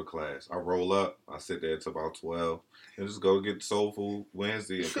about to go to class. I roll up. I sit there until about 12 and just go get Soul Food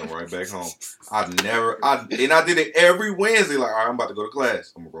Wednesday and come right back home. I did it every Wednesday. Like, all right, I'm about to go to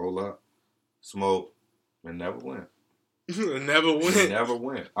class. I'm going to roll up, smoke, and never went. Never went. Never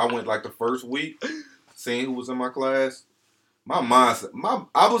went. I went like the first week, seeing who was in my class. My mindset,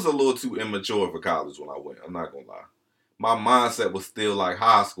 I was a little too immature for college when I went. I'm not gonna lie. My mindset was still like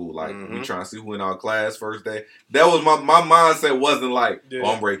high school. Like we trying to see who in our class first day. That was my mindset. Wasn't like, Yeah.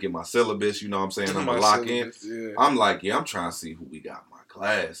 oh, I'm breaking my syllabus. You know what I'm saying? I'm gonna lock in. Yeah. I'm like, yeah, I'm trying to see who we got in my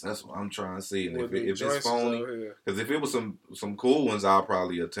class. That's what I'm trying to see. And With if the it's joints is phony, out here. because if it was some cool ones, I'll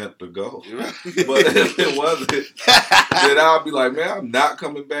probably attempt to go. But if it wasn't, then I'll be like, man, I'm not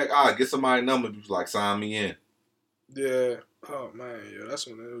coming back. I'll get somebody number to like sign me in. Yeah. Oh man, yo, that's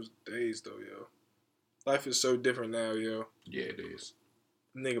one of those days though, yo. Life is so different now, yo. Yeah, it is.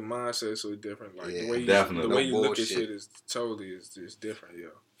 Nigga mindset is so different. Like Yeah, the way you, definitely. the way No you look at bullshit. shit is totally is different, yo.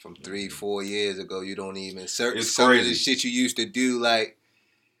 From 3-4 years ago, you don't even certain It's some of crazy. the shit you used to do, like,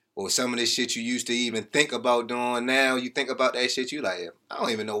 or some of the shit you used to even think about doing. Now you think about that shit, you like, I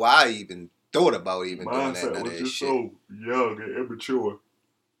don't even know why I even thought about even doing that. None of that shit. young and immature.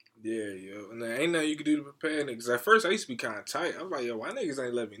 Yeah, yo. And there ain't nothing you can do to prepare niggas. At first, I used to be kind of tight. I was like, yo, why niggas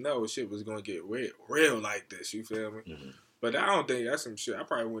ain't let me know shit was going to get real like this? You feel me? Mhm. But I don't think that's some shit. I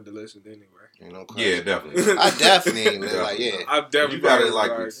probably wouldn't have listened anyway. You know, Yeah, definitely. I definitely ain't live like, yeah. I've definitely You gotta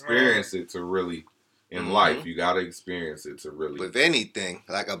probably like experience it to really in Mhm. life. You gotta experience it to really. With anything,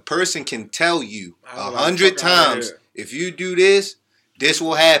 like a person can tell you I was 100 like, fuck outta times, here. if you do this, this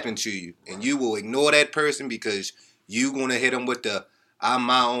will happen to you, and you will ignore that person because you gonna hit them with the "I'm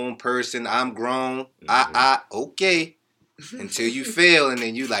my own person, I'm grown, okay," until you fail, and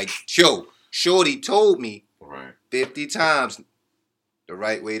then you like, yo, shorty told me Right. 50 times the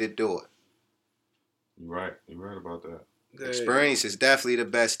right way to do it. You're right. You're right about that. Yeah. Experience is definitely the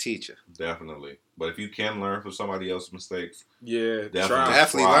best teacher. Definitely. But if you can learn from somebody else's mistakes, Yeah, Definitely. try.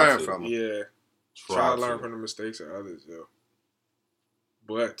 Definitely try learn to. from them. Yeah, try to learn from the mistakes of others, yo.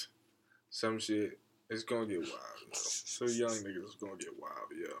 But some shit is gonna get wild, yo. So young niggas is gonna get wild,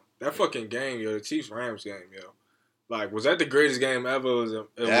 yo. That fucking game, yo, the Chiefs Rams game, yo. Like, was that the greatest game ever? Or was That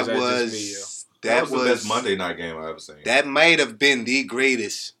that was just me, yo? That was the best Monday night game I ever seen. That might have been the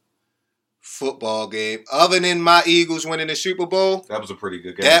greatest football game. Other than my Eagles winning the Super Bowl, That was a pretty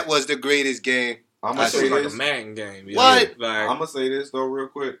good game. that was the greatest game. I'm I gonna That say was like this. a Madden game. yo. What? Like, I'm gonna say this though, real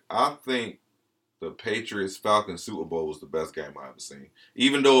quick. I think the Patriots Falcons Super Bowl was the best game I ever seen.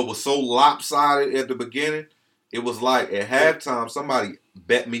 Even though it was so lopsided at the beginning, it was like at halftime somebody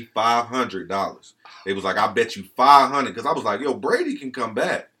bet me $500. It was like, I bet you 500 because I was like, yo, Brady can come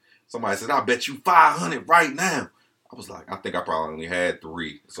back. Somebody said, I bet you 500 right now. I was like, I think I probably only had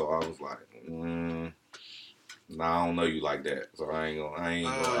 3, so I was like, nah, I don't know you like that, so I ain't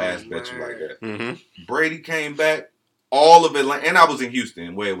gonna ask bet you like that. Mm-hmm. Brady came back, all of Atlanta, and I was in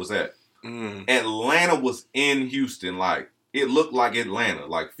Houston, where it was at. Atlanta was in Houston, like it looked like Atlanta,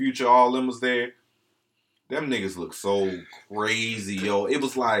 like Future, all them was there. Them niggas look so crazy, yo. It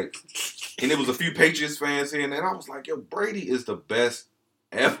was like, and it was a few Patriots fans here, and I was like, yo, Brady is the best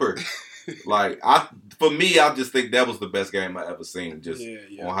ever. Like for me, I just think that was the best game I ever seen. Just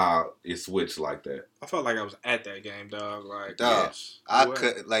on how it switched like that. I felt like I was at that game, dog. Like, Dog,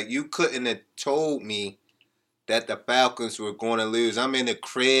 you couldn't have told me that the Falcons were going to lose. I'm in the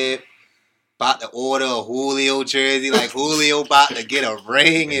crib, about to order a Julio jersey, like Julio about to get a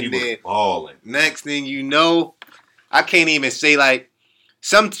ring, and then balling. Next thing you know, I can't even say like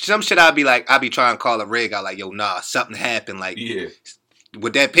some shit. I be trying to call a rig out like, yo, nah, something happened. Like,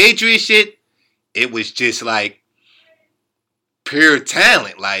 with that Patriots shit, it was just like pure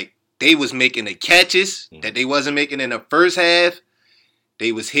talent. Like, they was making the catches that they wasn't making in the first half.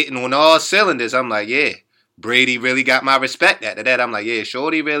 They was hitting on all cylinders. I'm like, yeah, Brady really got my respect after that. I'm like, yeah,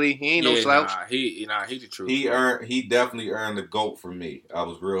 Shorty really, he ain't no slouch. He the truth. He definitely earned the GOAT for me. I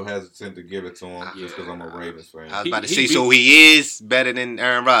was real hesitant to give it to him just because I'm a Ravens fan. I was about to say, so he is better than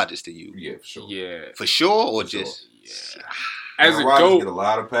Aaron Rodgers to you? Yeah, for sure. Yeah. For sure, or For just... sure. As Aaron a Rodgers GOAT, get a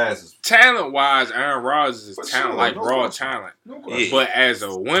lot of passes. talent-wise, Aaron Rodgers is For talent, sure, like no raw question. talent. No question. But as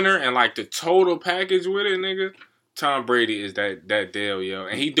a winner and like the total package with it, nigga, Tom Brady is that deal, yo.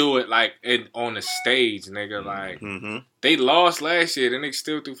 And he do it like on the stage, nigga. Like, they lost last year, then they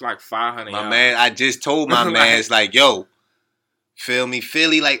still threw for like 500 yards. Man, I just told my man, it's like, yo, feel me,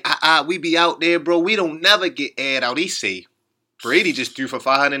 Philly, like, we be out there, bro. We don't never get aired out. He say, Brady just threw for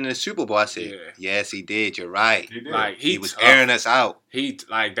 500 in the Super Bowl. I said, yes, he did. You're right. He did. Like, He was tough. airing us out. He,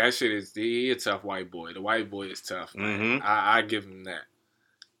 like, that shit is, he a tough white boy. The white boy is tough, man. I give him that.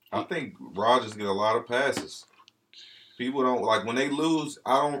 I think Rodgers get a lot of passes. People don't, like, when they lose,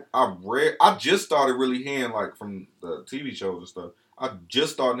 I just started really hearing, like, from the TV shows and stuff, I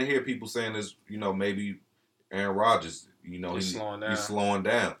just starting to hear people saying this, you know, maybe Aaron Rodgers, you know, he's slowing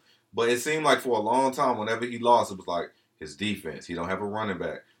down. But it seemed like for a long time, whenever he lost, it was like his defense. He don't have a running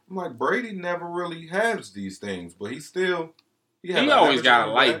back. I'm like, Brady never really has these things, but he always got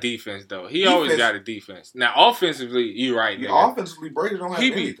a light defense, though. He always got a defense. Now, offensively, you're right, nigga. Offensively, Brady don't have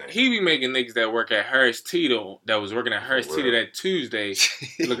anything. He be making niggas that work at Harris Teeter, that was working at Harris Teeter that Tuesday,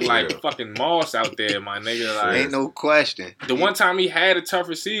 looking like fucking Moss out there, my nigga. Like, ain't no question. The one time he had a tough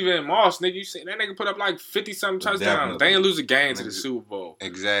receiver in Moss, nigga, you see that nigga put up like 50-something touchdowns. They didn't lose a game to the Super Bowl.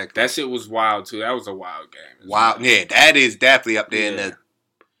 Exactly. That shit was wild, too. That was a wild game. Wow. Yeah, that is definitely up there in the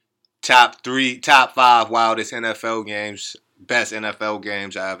top 5 wildest NFL games. Best NFL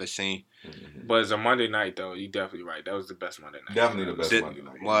games I ever seen. But it's a Monday night, though. You definitely right. That was the best Monday night. Definitely the best Monday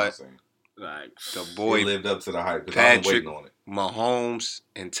night. What? Like, the boy he lived up to the hype because I've been waiting on it. Mahomes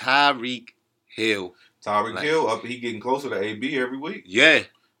and Tyreek Hill. Hill, he getting closer to AB every week. Yeah.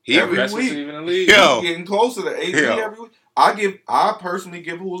 Every best week. receiver in the league. He's getting closer to AB every week. I personally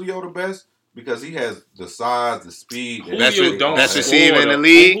give Julio the best because he has the size, the speed. Julio don't best score, receiver in the though.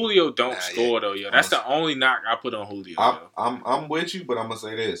 league. Julio don't score, though, yo. That's the only knock I put on Julio. I'm with you, but I'm going to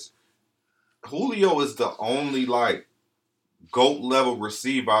say this. Julio is the only, like, GOAT level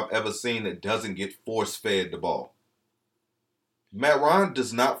receiver I've ever seen that doesn't get force-fed the ball. Matt Ryan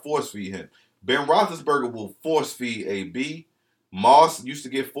does not force-feed him. Ben Roethlisberger will force-feed AB. Moss used to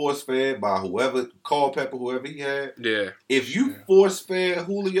get force-fed by whoever, Culpepper, whoever he had. Yeah. If you force-fed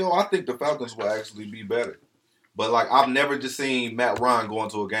Julio, I think the Falcons will actually be better. But, like, I've never just seen Matt Ryan go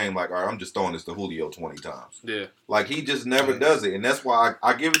into a game like, all right, I'm just throwing this to Julio 20 times. Yeah. Like, he just never does it. And that's why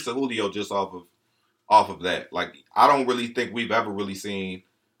I give it to Julio just off of that. Like, I don't really think we've ever really seen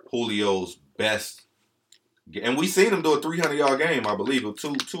Julio's best. And we seen him do a 300-yard game, I believe, or two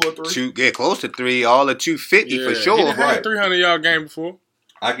or three. Get close to 3, all of 250 for sure. He had a 300-yard game before.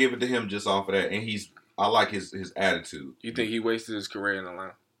 I give it to him just off of that. And I like his attitude. You think he wasted his career in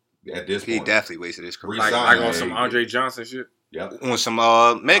Atlanta? At this point. He definitely wasted his career. Like on some Andre Johnson shit? Yep. On some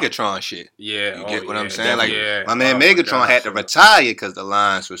Megatron shit. Yeah. You get what I'm saying? Like, yeah. my man Megatron had to retire because the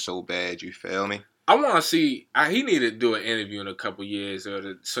lines were so bad, you feel me? I want to see. He needed to do an interview in a couple years, so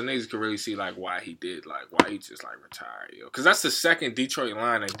niggas can really see like why he did, like why he just like retired, yo. Because that's the second Detroit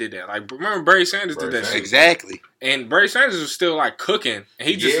line that did that. Like remember Barry Sanders did that shit, Exactly. and Barry Sanders was still like cooking, and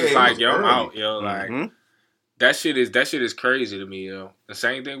he just was like, "Yo, I'm out, yo." Like that shit is crazy to me, yo. The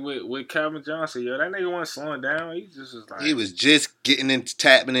same thing with Calvin Johnson, yo. That nigga wasn't slowing down. He just was like, he was just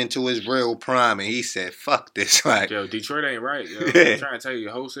tapping into his real prime, and he said, "Fuck this!" Like, yo, Detroit ain't right, yo. I'm trying to tell you,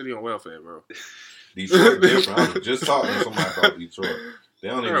 the whole city on welfare, bro. Detroit different. I was just talking to somebody about Detroit. They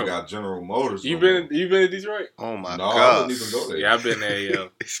don't even got General Motors. You been in Detroit? Oh my god! God. I wouldn't even go there. Yeah, I've been there, yo.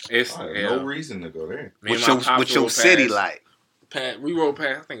 It's no reason to go there. What's your city like? We rode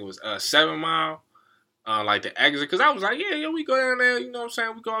past. I think it was 7 Mile, like the exit. Cause I was like, yeah, we go down there. You know what I'm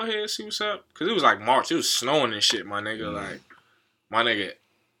saying? We go out here and see what's up. Cause it was like March. It was snowing and shit, my nigga. Like, my nigga,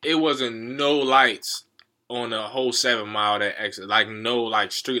 it wasn't no lights on the whole 7 Mile that exit, like no like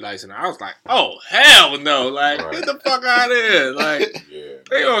street lights, and I was like, oh hell no, like get the fuck out of here, like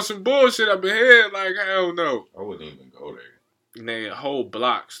they on some bullshit up in here, like hell no. I wouldn't even go there. They whole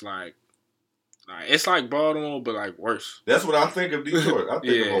blocks like it's like Baltimore but like worse. That's what I think of Detroit. I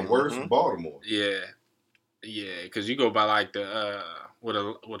think of a worse Baltimore. Yeah, because you go by like the with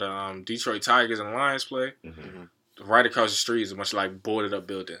a Detroit Tigers and Lions play, right across the street is a bunch of like boarded up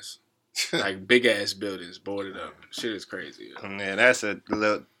buildings. Like big ass buildings boarded up. Shit is crazy. Yo. Man, that's a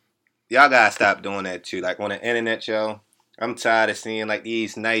little. Y'all gotta stop doing that too. Like on the internet, yo. I'm tired of seeing like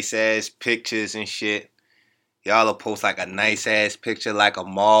these nice ass pictures and shit. Y'all will post like a nice ass picture, like a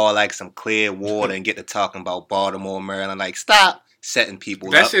mall, like some clear water, and get to talking about Baltimore, Maryland. Like, stop setting people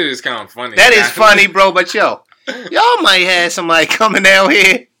up. That shit is kind of funny. That is funny, bro. But yo, y'all might have somebody coming down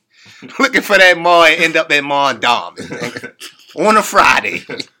here looking for that mall and end up at Mondawmin on a Friday.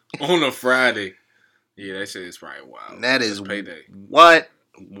 On a Friday. Yeah, that shit is probably wild. That is payday. What?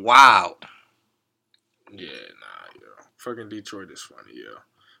 Wow. Yeah, nah, yo. Fucking Detroit is funny, yo.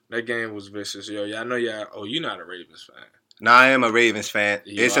 That game was vicious, yo. I know y'all. Oh, you're not a Ravens fan. Nah, I am a Ravens fan.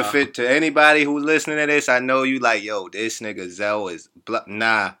 It's are? a fit to anybody who's listening to this. I know you like, yo, this nigga Zell is...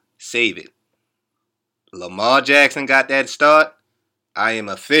 Nah, save it. Lamar Jackson got that start. I am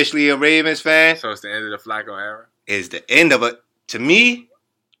officially a Ravens fan. So it's the end of the Flacco era? It's the end of it. To me...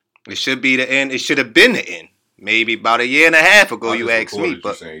 It should be the end. It should have been the end. Maybe about a year and a half ago, you asked me.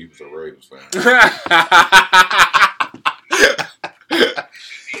 But saying you was a Ravens fan.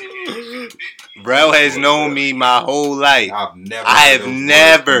 Bro has known me my whole life. I have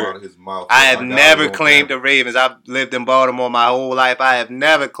never claimed the Ravens. I've lived in Baltimore my whole life. I have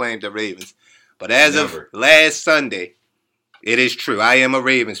never claimed the Ravens. But as of last Sunday, it is true. I am a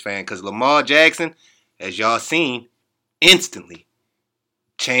Ravens fan because Lamar Jackson, as y'all seen, instantly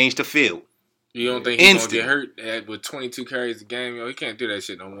changed the field. You don't think he's going to get hurt with 22 carries a game? Yo, he can't do that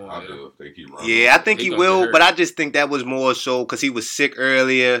shit no more. I do if they keep running. Yeah, I think he will, but I just think that was more so because he was sick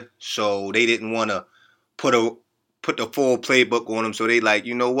earlier, so they didn't want to put the full playbook on him. So they like,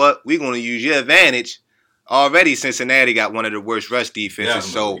 you know what? We're going to use your advantage. Already Cincinnati got one of the worst rush defenses,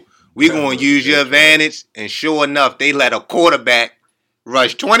 so we're going to use your advantage. And sure enough, they let a quarterback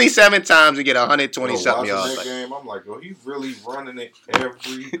rush 27 times and get 120-something yards. That game, I'm like, he's really running it every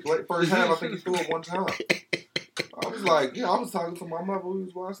play. First half, I think he threw it one time. I was like, I was talking to my mother who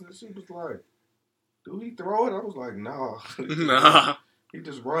was watching it. She was like, do he throw it? I was like, nah. Nah. He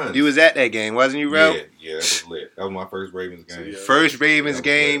just runs. You was at that game, wasn't you, Rel? Yeah, that was lit. That was my first Ravens game. First Ravens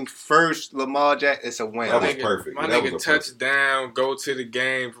game, first Lamar Jackson. It's a win. That was perfect. My nigga touchdown, go to the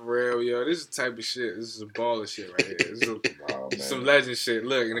game for real, yo. This is the type of shit. This is a ball of shit right here. This is some legend shit.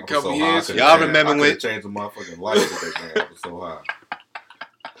 Look, in a couple years, y'all remember when changed the motherfucking lights of that game. I was so high.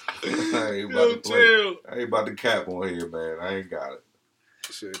 I ain't about to cap on here, man. I ain't got it.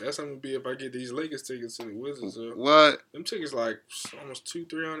 Shit, that's how I'm gonna be if I get these Lakers tickets to the Wizards. What? Them tickets like almost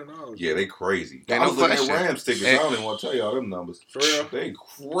 $200-$300. Yeah, they crazy. I was looking at Rams tickets. I don't even want to tell y'all them numbers. For real? They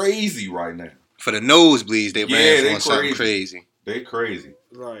crazy right now. For the nosebleeds, they Rams want something crazy. They crazy.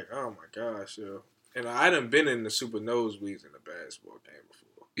 Like, oh my gosh, yo. And I done been in the super nosebleeds in a basketball game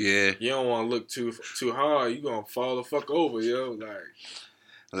before. Yeah. You don't want to look too hard. You gonna fall the fuck over, yo. Like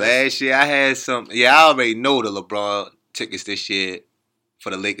last year, I had some. Yeah, I already know the LeBron tickets this year for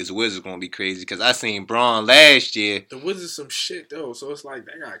the Lakers Wizards gonna be crazy because I seen Braun last year. The Wizards some shit though, so it's like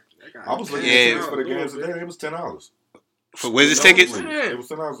they got. I was looking at tickets for the games today. It was $10 for Wizards tickets. It was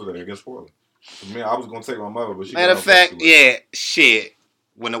 $10 today against Portland. Man, I was gonna take my mother, but she. Matter of fact, shit.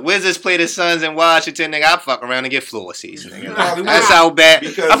 When the Wizards play the Suns in Washington, nigga, I fuck around and get floor seats, nigga. That's how bad.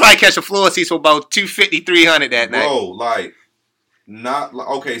 I probably catch a floor seats for about $250, $300 that night. Bro, like. Not like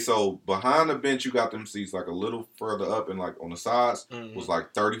okay, so behind the bench you got them seats like a little further up and like on the sides was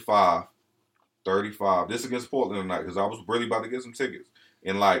like $35, 35. This against Portland tonight because I was really about to get some tickets.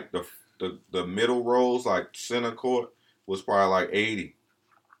 And like the middle rows, like center court, was probably like 80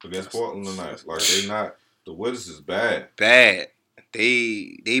 against Portland tonight. Like they not the Wizards is bad. Bad.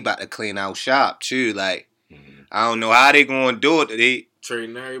 They about to clean out shop too. Like I don't know how they gonna do it. They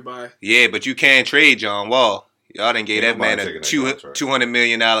trading everybody. Yeah, but you can't trade John Wall. Y'all didn't give that man a $200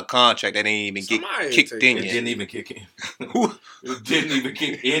 million contract that ain't even get kicked in yet. It didn't even kick in. It didn't even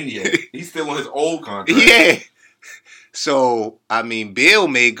kick in yet. He's still on his old contract. Yeah. So, I mean, Bill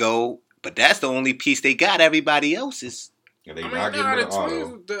may go, but that's the only piece they got. Everybody else is. And they not getting rid of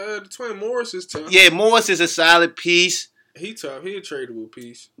Otto. The twin Morris is tough. Yeah, Morris is a solid piece. He tough. He a tradable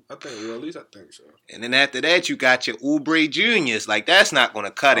piece. I think. Well, at least I think so. And then after that, you got your Oubre Juniors. Like that's not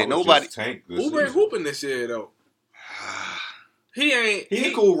gonna cut it. Nobody. Oubre hooping this year though. He ain't.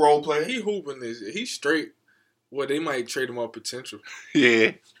 He a cool role player. He hooping this year. He's straight. Well, they might trade him off potential.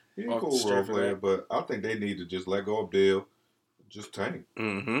 Yeah. He's a cool role player, but I think they need to just let go of Bill. Just tank.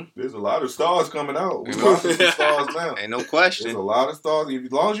 Mm-hmm. There's a lot of stars coming out. We're watching some stars now. Ain't no question. There's a lot of stars.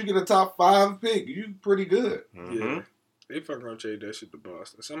 As long as you get a top 5 pick, you pretty good. Mm-hmm. Yeah. They fucking gonna trade that shit to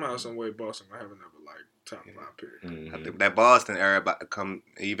Boston. Somehow, some way, Boston gonna have another like top 5 pick. Mm-hmm. I think that Boston era about to come.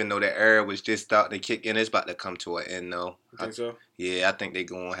 Even though that era was just starting to kick in, it's about to come to an end though. You think so? Yeah, I think they're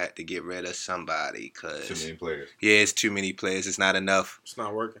gonna have to get rid of somebody because too many players. Yeah, it's too many players. It's not enough. It's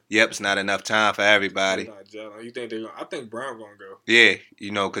not working. Yep, it's not enough time for everybody. You think they're gonna? I think Brown gonna go. Yeah,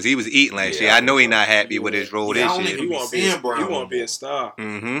 because he was eating last year. I know he's not happy with his role this year. He want to be a star.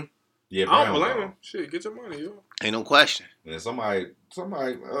 Mm-hmm. Yeah, I don't blame him. Shit, get your money, yo. Ain't no question. And somebody,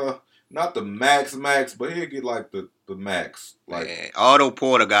 not the max, but he'll get like the max. Like man, Otto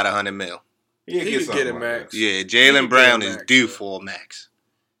Porter got $100 million. He could get a max. Yeah, Jaylen Brown is due for a max.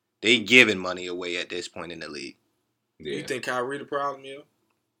 They giving money away at this point in the league. Yeah. You think Kyrie the problem, yo?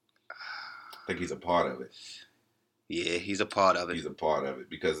 I think he's a part of it. Yeah, he's a part of it. He's a part of it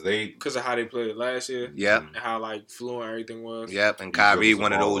because of how they played last year. Yep. And how like fluent everything was. Yep. And Kyrie,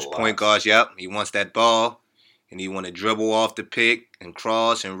 one of those point guards. Yep. He wants that ball, and he want to dribble off the pick and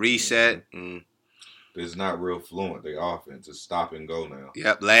cross and reset. And it's not real fluent. Their offense is stop and go now.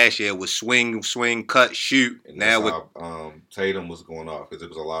 Yep. Last year was swing, cut, shoot. And now with Tatum was going off because it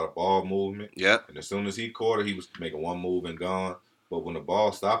was a lot of ball movement. Yep. And as soon as he caught it, he was making one move and gone. But when the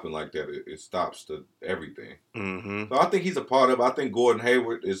ball's stopping like that, it stops to everything. Mm-hmm. So I think he's a part of it. I think Gordon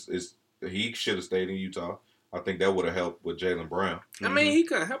Hayward he should have stayed in Utah. I think that would have helped with Jaylen Brown. I mean, he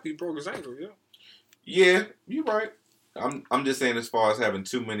couldn't help. He broke his ankle, yeah. Yeah, you're right. I'm just saying as far as having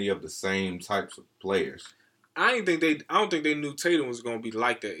too many of the same types of players. I don't think they knew Tatum was gonna be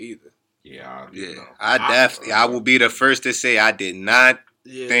like that either. Yeah, I will be the first to say I did not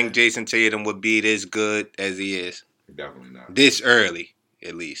think Jason Tatum would be this good as he is. Definitely not. This early,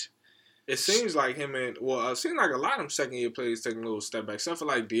 at least. It seems like him and it seems like a lot of them second year players taking a little step back, except for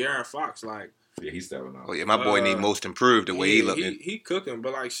like De'Aaron Fox. Like, yeah, he's stepping out. Oh yeah, my boy need most improved the way he looking. He cooking,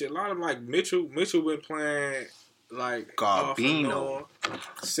 but like shit, a lot of like Mitchell been playing like Garbino.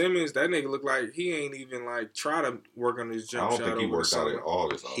 Simmons, that nigga look like he ain't even like try to work on his jump shot. I don't think he worked out at all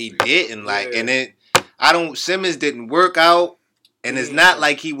this offseason. He didn't and then Simmons didn't work out, and it's not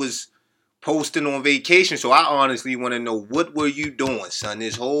like he was posting on vacation, so I honestly want to know what were you doing, son,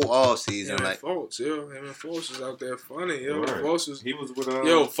 this whole offseason. Like Fultz, him and Fultz was out there funny, yo. Right. He was with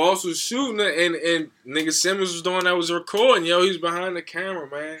Fultz was shooting it, and nigga Simmons was doing that was recording, yo. He was behind the camera,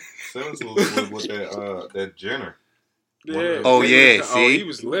 man. Simmons was with that Jenner. Yeah. See, he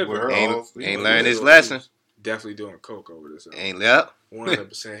was living. Ain't learned his lesson. Definitely doing coke over this. Ain't left.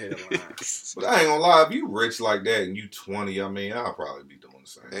 100% hit a line. But I ain't gonna lie, if you rich like that and you 20, I mean, I'll probably be doing the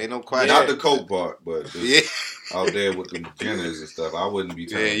same. Ain't no question. Not the coke part, but just out there with them Jenners and stuff, I wouldn't be.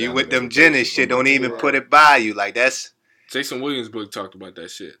 Yeah, you with them Jenners shit, don't even put it by you. Like that's. Jason Williamsburg talked about that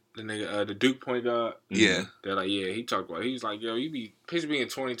shit. The nigga, the Duke point guard. Yeah. They're like, he talked about it. He was like, yo, you be supposed to be in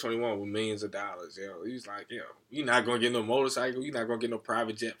 2021 with millions of dollars, yo. He was like, yo, you're not gonna get no motorcycle, you're not gonna get no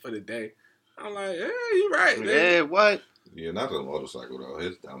private jet for the day. I'm like, yeah, you right. Yeah, nigga. what? Yeah, not the motorcycle though.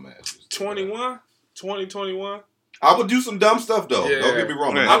 His dumb ass. 2021. I would do some dumb stuff though. Yeah. Don't get me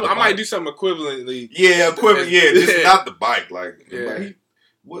wrong. I might do something equivalently. Yeah, equivalent. Yeah, just not the bike. Like,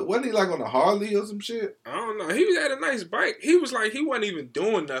 wasn't he like on a Harley or some shit? I don't know. He was at a nice bike. He was like, he wasn't even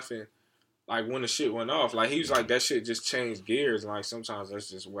doing nothing. Like when the shit went off, like he was like that shit just changed gears. And like sometimes that's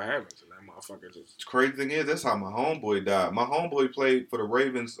just what happens. And that motherfucker just. The crazy thing is, that's how my homeboy died. My homeboy played for the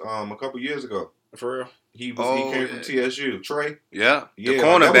Ravens a couple years ago. For real. He came from TSU. Trey. Yeah. The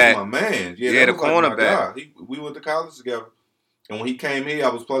cornerback. That was my man. Yeah, the cornerback. Like we went to college together. And when he came here, I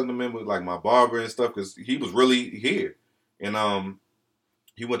was plugging him in with like my barber and stuff because he was really here. And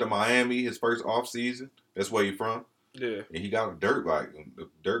He went to Miami his first off season. That's where he from. Yeah. And he got a dirt bike. And the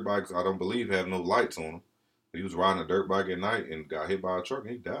dirt bikes, I don't believe, have no lights on them. He was riding a dirt bike at night and got hit by a truck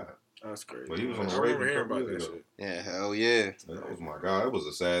and he died. That's crazy. But he was on I the remember radio hearing a couple about that years ago. shit. Yeah, hell yeah. That was my God. That was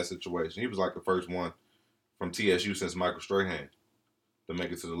a sad situation. He was like the first one from TSU since Michael Strahan to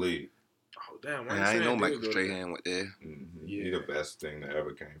make it to the league. Oh, damn. Man, I ain't know Michael Strahan went there. Mm-hmm. Yeah. He the best thing that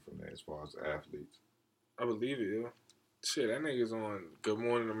ever came from that as far as the athletes. I believe it, yo. Shit, that nigga's on Good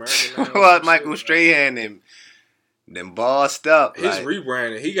Morning America now. What Michael Strahan and them bossed up. His like,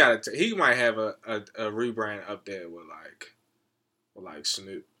 rebranding, he might have a rebrand up there with like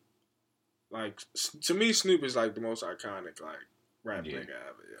Snoop. Like to me, Snoop is like the most iconic like rap nigga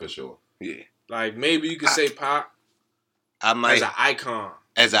ever. Yo. For sure. yeah. Like maybe you could say Pop I might as an icon,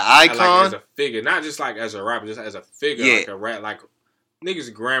 as an like, icon. as a figure, not just like as a rapper, just as a figure, Yeah. like a rap. Like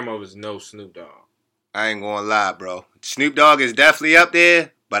niggas' grandmothers know Snoop Dogg. I ain't gonna lie, bro. Snoop Dogg is definitely up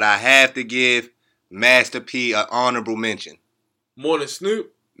there, but I have to give Master P an honorable mention. More than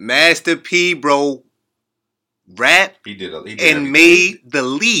Snoop. Master P, bro, rap He did and everything. made the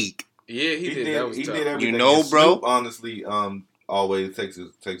league. Yeah, he did. That was He tough. did everything. You know, And bro? Snoop honestly, always takes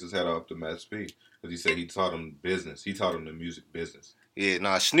his head off to Master P because he said he taught him business. He taught him the music business. Yeah,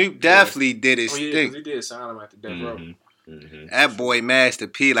 nah, Snoop definitely did his Oh yeah, thing. 'cause he did sign him at the Death Row. Mm-hmm. That boy Master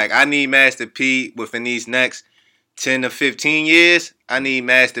P, like I need Master P within these next 10 to 15 years. I need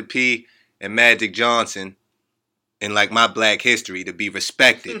Master P and Magic Johnson in like my black history to be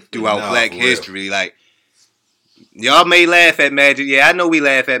respected throughout Nah, black for real. history. Like y'all may laugh at Magic. Yeah, I know we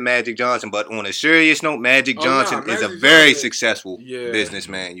laugh at Magic Johnson, but on a serious note, Magic Oh, Johnson nah, is a Magic very Johnson- successful Yeah.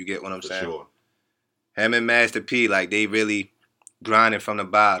 businessman. You get what I'm For saying? sure. Him and Master P, like they really grinding from the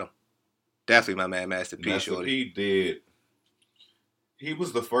bottom. Definitely my man Master P, Master shorty. P did. He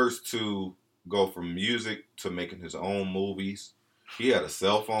was the first to go from music to making his own movies. He had a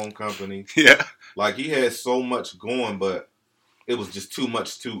cell phone company. Yeah. Like he had so much going, but it was just too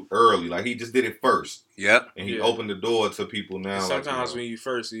much too early. Like he just did it first, Yep. and he Yeah. opened the door to people now. Sometimes when you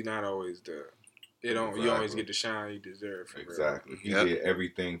first, you're not always the. You don't. You always Exactly. get the shine you deserve. For real. Exactly. He Yep. did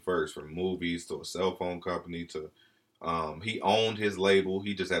everything first, from movies to a cell phone company to. He owned his label.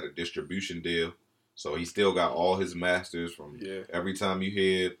 He just had a distribution deal, so he still got all his masters from. Yeah. Every time you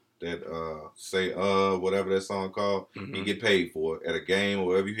hear that, whatever that song called, he Mhm. get paid for it at a game or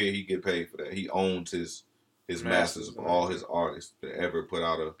whatever you hear. He get paid for that. He owns his masters of all his artists that ever put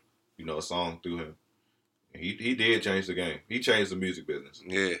out a song through him. He did change the game. He changed the music business.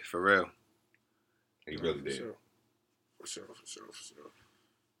 Yeah, for real. He really For did. sure. For sure.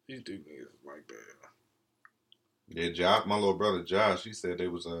 These Duke niggas is like that. Yeah, Josh, my little brother Josh, he said they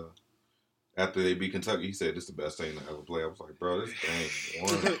was after they beat Kentucky, he said this is the best thing to ever play. I was like, bro, this game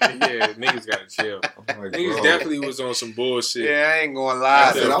won. Yeah, niggas gotta chill. I'm like, Niggas bro. definitely was on some bullshit. Yeah, I ain't gonna I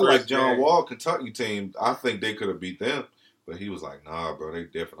lie. said I First like John game. Wall Kentucky team. I think they could have beat them, but he was like, nah, bro, they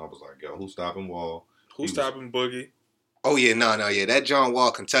different. I was like, yo, who's stopping Wall? Who's stopping Boogie? Oh yeah, no, yeah. That John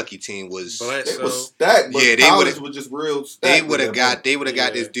Wall Kentucky team was. But It was stacked, but Yeah, they college would've- was just real stacked. They with would have them. got. They would have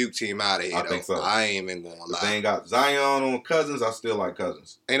got Yeah. this Duke team out of here. I though. think so. I ain't even gonna But they lie. ain't got Zion on Cousins. I still like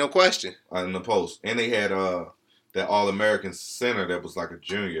Cousins Ain't no question. in the post, and they had that All American center that was like a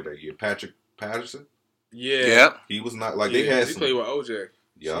junior that year, Patrick Patterson. Yeah. Yep. He was not like Yeah, they had he some. played with OJ.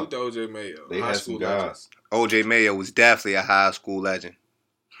 Yeah, Salute to OJ Mayo. they high had school some legend. guys. OJ Mayo was definitely a high school legend.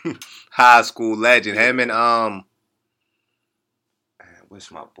 High school legend. Him and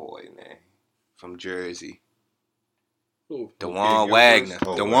what's my boy man from Jersey? Who? Dewan Yeah, Wagner.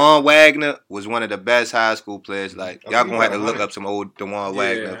 Oh, Dewan Wagner was one of the best high school players. Like I y'all think gonna have he to got look 100. up some old Dewan Yeah,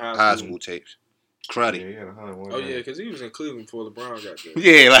 Wagner high high school. school tapes. Yeah, Cruddy. he had 101 Oh yeah, games. because he was in Cleveland before LeBron got there.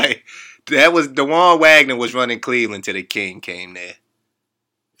 Yeah, like that was Dewan Wagner was running Cleveland till the King came there.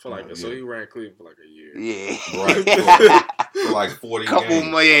 For like, Oh, so yeah. he ran Cleveland for like a year. Yeah. Right. For like 40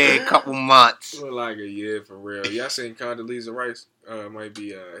 games. couple months. For like a year for real. Y'all seen Condoleezza Rice might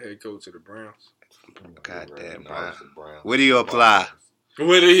be head coach of the Browns. Goddamn, Nah, Brown. it's the Browns. Where do you apply?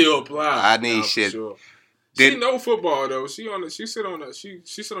 Where did he apply? I need for shit. Sure. Did- She know football though. She sit on the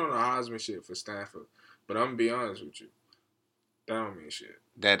Heisman shit for Stanford. But I'm gonna be honest with you, that don't mean shit.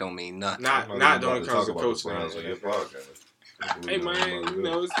 That don't mean nothing. Not I'm when even it about comes to talk about the coaching. Browns on your podcast. Hey man, you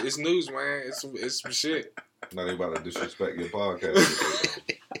know it's news, man. It's some shit. Not even about to disrespect your podcast.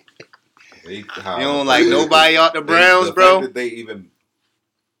 You don't like nobody out the Browns, the bro? fact that they even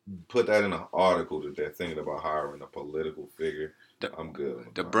put that in an article that they're thinking about hiring a political figure. I'm good.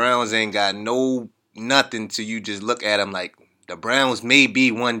 The Browns ain't got nothing to you just look at them like the Browns may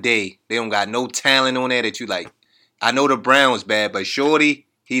be one day. They don't got no talent on there that you like. I know the Browns bad, but Shorty,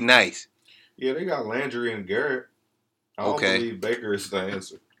 he nice. Yeah, they got Landry and Garrett. I don't Okay. believe Baker is the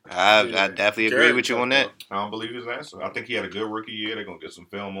answer. I definitely agree Garrett with you on that. I don't believe his answer. I think he had a good rookie year. They're gonna get some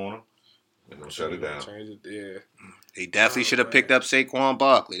film on him. They're gonna shut it down. Change it, yeah. They definitely should have picked up Saquon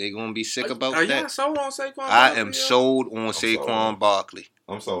Barkley. They gonna be sick about Are y'all that. sold on Saquon? I Barkley, am yo? sold on sold Saquon on him. Barkley.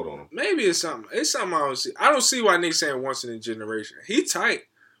 I'm sold on him. Maybe it's something. It's something I don't see. I don't see why Nick's saying once in a generation. He tight.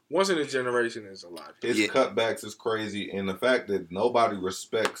 Once in a generation is a lot. His Yeah. cutbacks is crazy, and the fact that nobody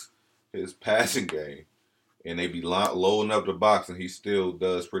respects his passing game, and they be loading up the box, and he still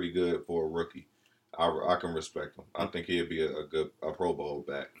does pretty good for a rookie. I can respect him. I think he'd be a Pro Bowl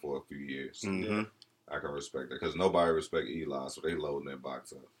back for a few years. Mm-hmm. I can respect that because nobody respect Eli, so they loading that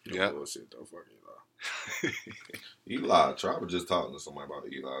box up. Yeah. Bullshit though, fucking Eli, Trout was just talking to somebody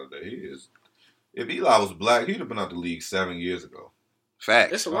about Eli today. If Eli was black, he'd have been out the league 7 years ago.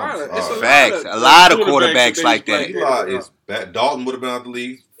 Facts. It's a lot of Facts. A lot of quarterbacks like that. Eli is bad. Dalton would have been out the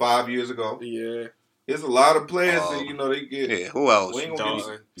league 5 years ago. Yeah. There's a lot of players that they get. Yeah, who else? We ain't gonna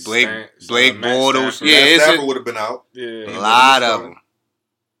Dalton, Blake Matt Bortles. Stafford. Yeah, Matt it's Stafford would have been out. Yeah. a lot of them.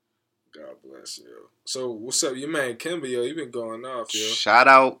 God bless you. So what's up, your man Kimba? Yo, you been going off, yo. Shout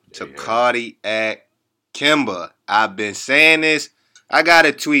out to Yeah. Cardiac Kimber. I've been saying this. I got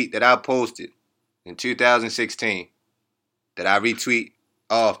a tweet that I posted in 2016 that I retweet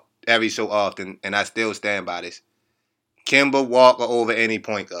off every so often, and I still stand by this. Kimber Walker over any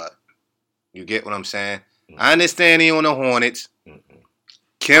point guard. You get what I'm saying? I understand he on the Hornets. I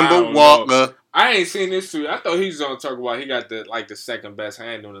Kimber don't Walker. I ain't seen this tweet. I thought he was gonna talk about he got the second best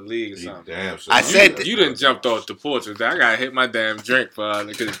hand in the league or He something. damn sure. I said You done jumped off the porch with that. I gotta hit my damn drink for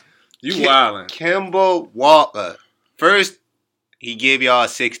because you Ki- wildin'. Kimber Walker. First, he gave y'all a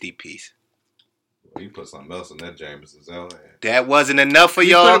 60 piece. He put something else in that Jameson's out. That wasn't enough for He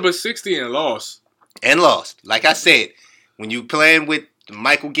put y'all. up a 60 and lost. And lost. Like I said, when you playing with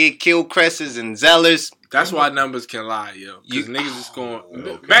Michael Get Killcresses and Zellers, That's why numbers can lie, yo. Because You- niggas is scoring.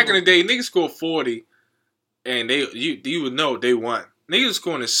 Okay. Back in the day, niggas scored 40, and you would know they won. Niggas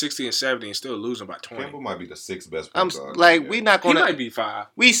scoring 60 and 70 and still losing by 20. Campbell might be the sixth best. I'm point guard. like, we not He gonna. might be 5.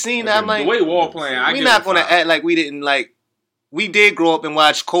 We seen that. I'm The like, way Wall playing, I we give not it gonna 5. act like we didn't like. We did grow up and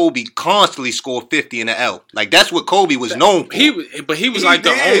watch Kobe constantly score 50 in the L. Like that's what Kobe was known for. He was like the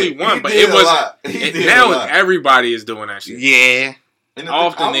only one, He but did it a wasn't. lot. He did a Now lot. everybody is doing that shit. Yeah. And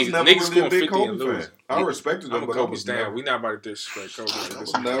Often I was niggas- never niggas really a scoring big 50 and Kobe fan. losing. I respected I'm him, a but I Kobe was stan. never. We not about to disrespect Kobe. I This was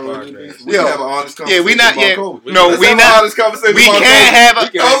is my never really. podcast. We Yo. have an honest Yeah, conversation we not. about Yeah. Kobe. No, Let's we have an not. honest conversation We about can't Kobe. have We a.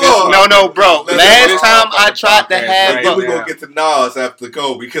 can't Hold have on. No, no, bro. Let's Last have time a I tried to podcast have right Then a. we now. gonna get to Nas after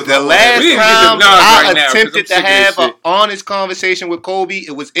Kobe because The last We didn't get time to Nas I right now, 'cause attempted I'm to sick of this have an shit. honest conversation with Kobe,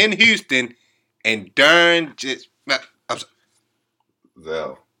 it was in Houston, and Dern just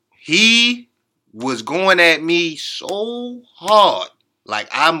Zell. he was going at me so hard, like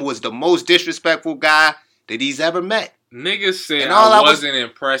I was the most disrespectful guy that he's ever met. Niggas said And all I I was- wasn't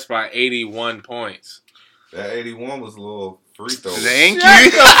impressed by 81 points. That 81 was a little free throw. Thank you.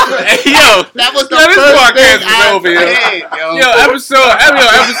 Yo, That was the Yo, this first podcast thing is I over, yo. said, yo.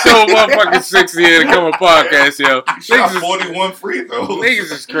 episode motherfucking 60 of the Coming Podcast, yo. Shot Niggas is, 41 free throws.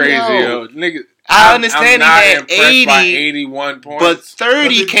 niggas is crazy, Yo. yo. Niggas, I understand I'm not he had impressed by 80, 81 but points.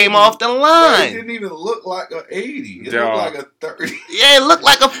 30 came off the But it line. didn't even look like an 80. It Dog. looked like a 30. Yeah, it looked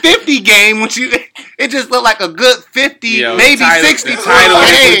like a 50 game. When you, it just looked like a good 50, Yo, maybe the title, 60 The title of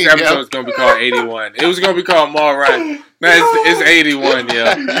game, this yo. episode is going to be called 81. It was going to be called More Right. Now it's 81, yo.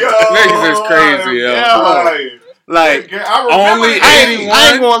 Niggas is crazy, yo. Like, Only I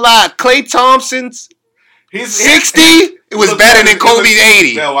ain't gonna lie, Klay Thompson's 60, it was better than Kobe's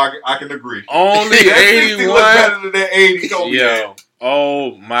 80. No, I can agree. Only That 60 was 81. better than that 80 Kobe had. Yo.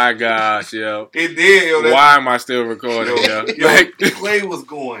 Oh my gosh, yo. It did, yo. That, Why am I still recording, yo? yo, Like, Clay was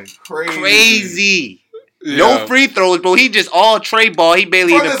going crazy. Crazy. yo. No free throws, bro. He just all tray ball. He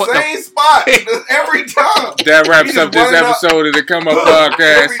barely From even the put same spot every time. That wraps He up just this running up. episode of the Come Up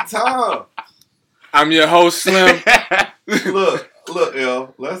Every Podcast. time. I'm your host, Slim. Look,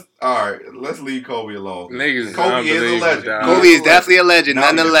 yo. Let's leave Kobe alone. Niggas is Kobe is a unbelievable, legend. dog. Kobe is definitely a legend,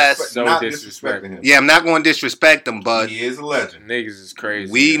 Not nonetheless. So not disrespectful. disrespecting him. Yeah, I'm not going to disrespect him, but He is a legend. Niggas is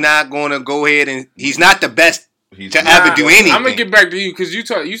crazy. we yo. not going to go ahead and he's not the best. He's To not- ever do anything. I'm gonna get back to you because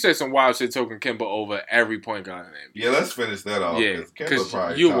you said some wild shit talking Kimba over every point guard in the NBA. Yeah, let's finish that off. Yeah, Kemba 'cause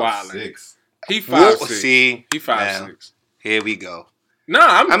probably you top wildin'. 6. He Whoa, 5'6". see, He 5'6". here we go. Nah,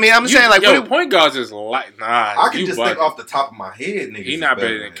 I'm saying, like, yo, what- point guards is like I nah. can You just bugging. think off the top of my head, niggas. He is not better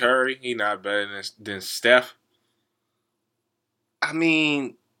than than him. Curry. He not better than Steph. I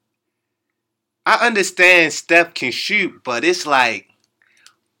mean, I understand Steph can shoot, but it's like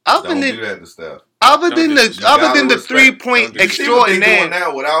other Don't than do that to Steph. other Don't than disrespect- the other than the gotta respect- 3-point don't You see what they doing extraordinaire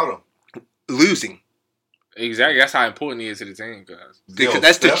now without him? losing. Exactly. That's how important he is to the team, cuz. Because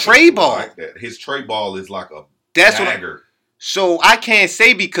that's the Steph tray is ball. Like that. His tray ball is like a That's dagger. So I can't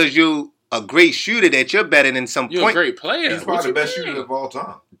say because you're a great shooter that you're better than some You're a great player. He's probably the best shooter of all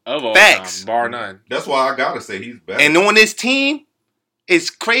time. Of all Facts. time, bar none. That's why I gotta say he's better. And on this team, it's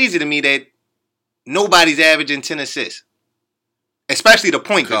crazy to me that nobody's averaging 10 assists. Especially the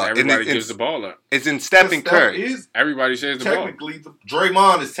point Because guard. everybody gives the ball up. It's in Stephen Curry. Is Everybody shares the ball.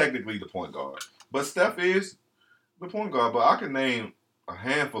 Draymond is technically the point guard, but Steph is the point guard. But I can name a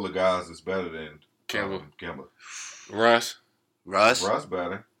handful of guys that's better than Kemba. Kemba. Russ.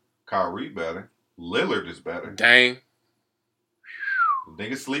 better. Kyrie better. Lillard is better. Dame.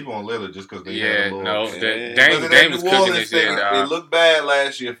 Niggas sleep on Lillard just because they had Yeah, a little. no. Yeah. Dame was cooking this year, It dog. looked bad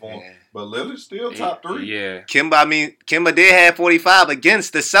last year for him, Yeah. but Lillard's still top 3. Yeah. Kimba did have 45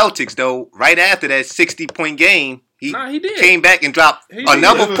 against the Celtics, though. Right after that 60-point game, he Nah, he did. came back and dropped He did.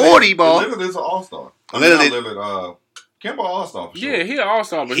 another Lillard 40 ball. Lillard is an all-star. Lillard- Kemba all-star for sure. Yeah, he an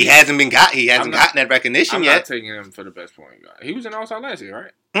all-star, but He hasn't I'm gotten not- that recognition I'm yet. not taking him for the best point guard. He was an all-star last year,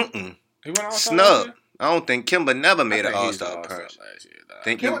 right? Mm-mm. He went all-star last Snub. year? I don't think Kimba never made I an think he's all-star an all-star appearance. last year, dog.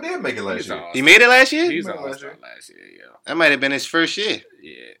 Think Kemba did make it last He's year. an he made it last year? He's an He made it all-star last last year, yo. That might have been his first year.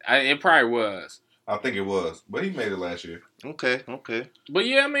 Yeah, it probably was. I think it was, but he made it last year. Okay. But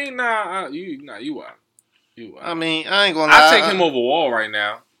yeah, I mean, you are. I mean, I ain't gonna lie. I'll take him over Wall right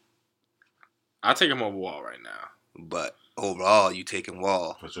now. But overall, you taking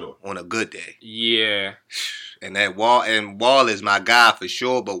Wall For sure. on a good day. Yeah. And Wall is my guy for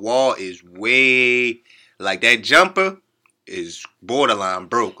sure, but Wall is way like that jumper is borderline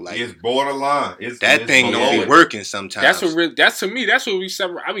broke. Like It's borderline. that thing below don't be it. working sometimes. That's to me. That's what we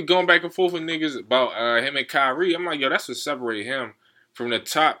separate. I be going back and forth with niggas about him and Kyrie. I'm like, yo, that's what separate him from the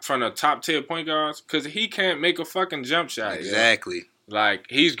top tier point guards because he can't make a fucking jump shot. Exactly. Yo. Like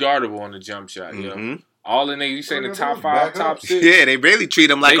he's guardable on the jump shot. Yo, Mm-hmm. all the niggas you say in the Look at top those 5, back top up. 6. Yeah, they really treat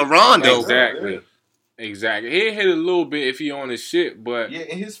him like They- a Rondo. Exactly. Yeah. Exactly. He'll hit a little bit if he on his shit, but Yeah,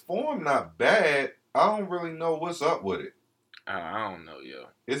 and his form not bad. I don't really know what's up with it. I don't know, yo.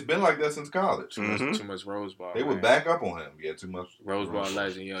 It's been like that since college. Mhm. Too much Rose Ball. They man. would back up on him. Yeah, too much. Rose Ball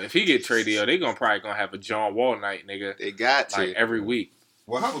legend, yo. If he get traded, yo, they probably gonna have a John Wall night, nigga. They got to. Like every week.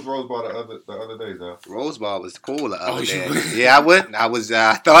 Well, how was Roseball the other day, though? Roseball was cool the other Oh, day. you- Yeah, I went. I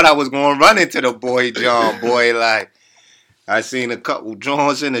thought I was going to run into the boy John. Boy, like I seen a couple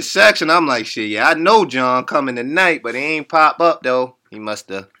Johns in the section. I'm like, shit. Yeah, I know John coming tonight, but he ain't pop up though. He must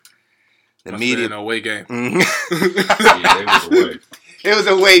have. The Must media. been an away game. Mhm. Yeah, they was away. It was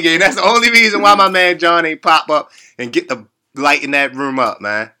a away game. That's the only reason why my man John ain't pop up and get the light in that room up,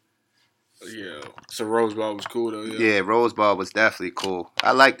 man. Yeah. So Rose Ball was cool though. Yeah, Roseball was definitely cool.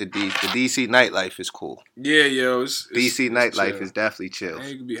 I like the DC nightlife is cool. Yeah, yo. It's DC nightlife chill. is definitely chill. And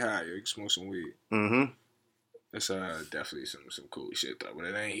you can be high, yo. You can smoke some weed. Mm-hmm. That's definitely some cool shit though. But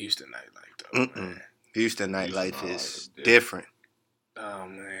it ain't Houston nightlife though. Mm-mm. Man. Houston nightlife Houston is nightlife is different. Oh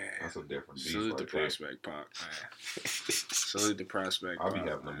man. That's a different beast Salute the right there. prospect pop, man. Salute the prospect I be pop,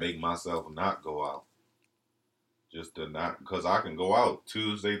 having to man. make myself not go out. Just to not, because I can go out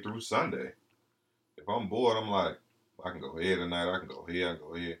Tuesday through Sunday. If I'm bored, I'm like, I can go here tonight, I can go here, I can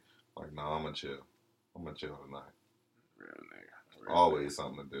go here. Like, no, I'm going to chill. I'm going to chill tonight. Real nigga. Real Always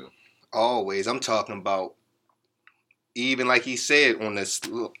something to do. Always. I'm talking about, even like he said, on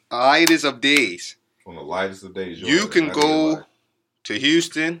the lightest of days, On the lightest of days, you can go to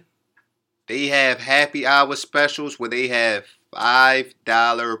Houston. They have happy hour specials where they have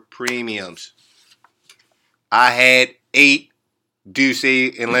 $5 premiums. I had 8 Douce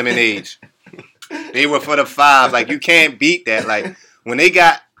and lemonades. They were for the 5. Like, you can't beat that. Like, when they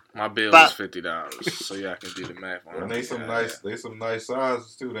got My bill But- was $50, so y'all can do the math on And it. they some nice, they some nice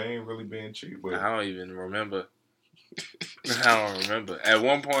sizes too. They ain't really being cheap with it. I don't even remember. I don't remember. At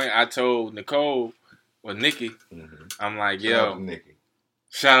one point, I told Nicole or Nikki, Mm-hmm. I'm like, Shout out yo, to Nikki.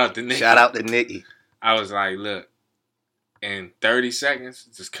 shout out to Nikki. shout out to Nikki. I was like, look, in 30 seconds,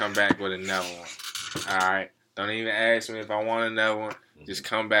 just come back with another one. All right? Don't even ask me if I want another one. Just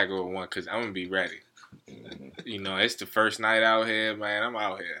come back with one because I'm going to be ready. Mm-hmm. You know, it's the first night out here, man. I'm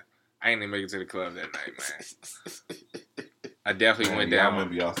out here. I ain't even make it to the club that night, man. I definitely went I down.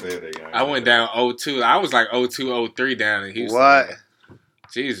 remember y'all said that. Y'all I went down 0-2. I was like 0-2, 0-3 down in Houston. What?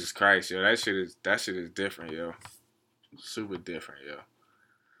 Jesus Christ, yo. That shit is different, yo. Super different, yo.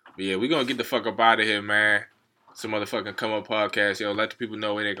 But yeah, we gonna get the fuck up out of here, man. Some motherfucking Come Up podcast, yo. Let the people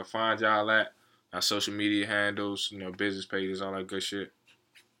know where they can find y'all at. Our social media handles, you know, business pages, all that good shit.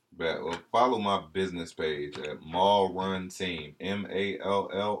 Bet. Well, follow my business page at Mall Run Team.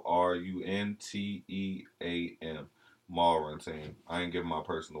 MALLRUNTEAM. Mall Run Team. I ain't giving my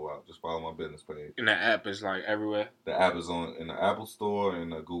personal out. Just follow my business page. And the app is like everywhere. The app is in the Apple Store and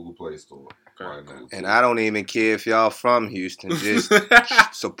the Google Play Store right now. And I don't even care if y'all from Houston. Just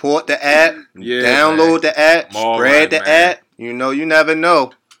support the app. Yeah, download man. the app. Mall spread Run, the man. app. You know, you never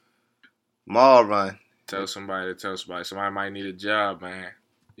know. Mall Run. Tell somebody to tell somebody. Somebody might need a job, man.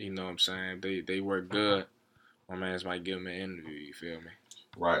 You know what I'm saying? They work good. My mans might give them an interview. You feel me?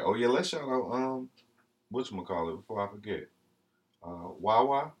 Right. Oh yeah. Let's shout out whatchamacallit before I forget.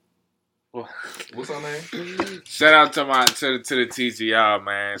 Wawa. What's her name? Shout out to the TTR,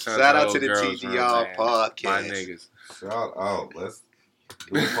 man. Shout out to the Girls TTR Room, man. podcast. My niggas. Shout out. Let's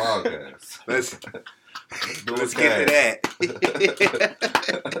do a podcast. Let's Let's get to that.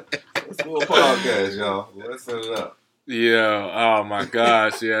 Let's do a podcast, y'all. Let's set it up. Yeah, oh my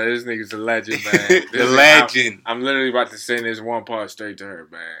gosh, yeah, this nigga's a legend, man. The legend. I'm literally about to send this one part straight to her,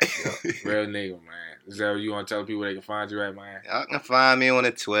 man. Real nigga, man. Zell, you want to tell people they can find you at, man? Y'all can find me on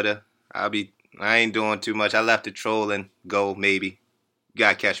the Twitter. I ain't doing too much. I left the trolling go, maybe. You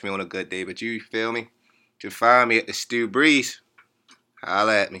gotta catch me on a good day, but you feel me? You can find me at the Stu Breeze.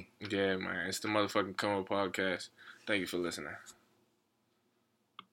 Holla at me. Yeah, man. It's the motherfucking Come Up Podcast. Thank you for listening.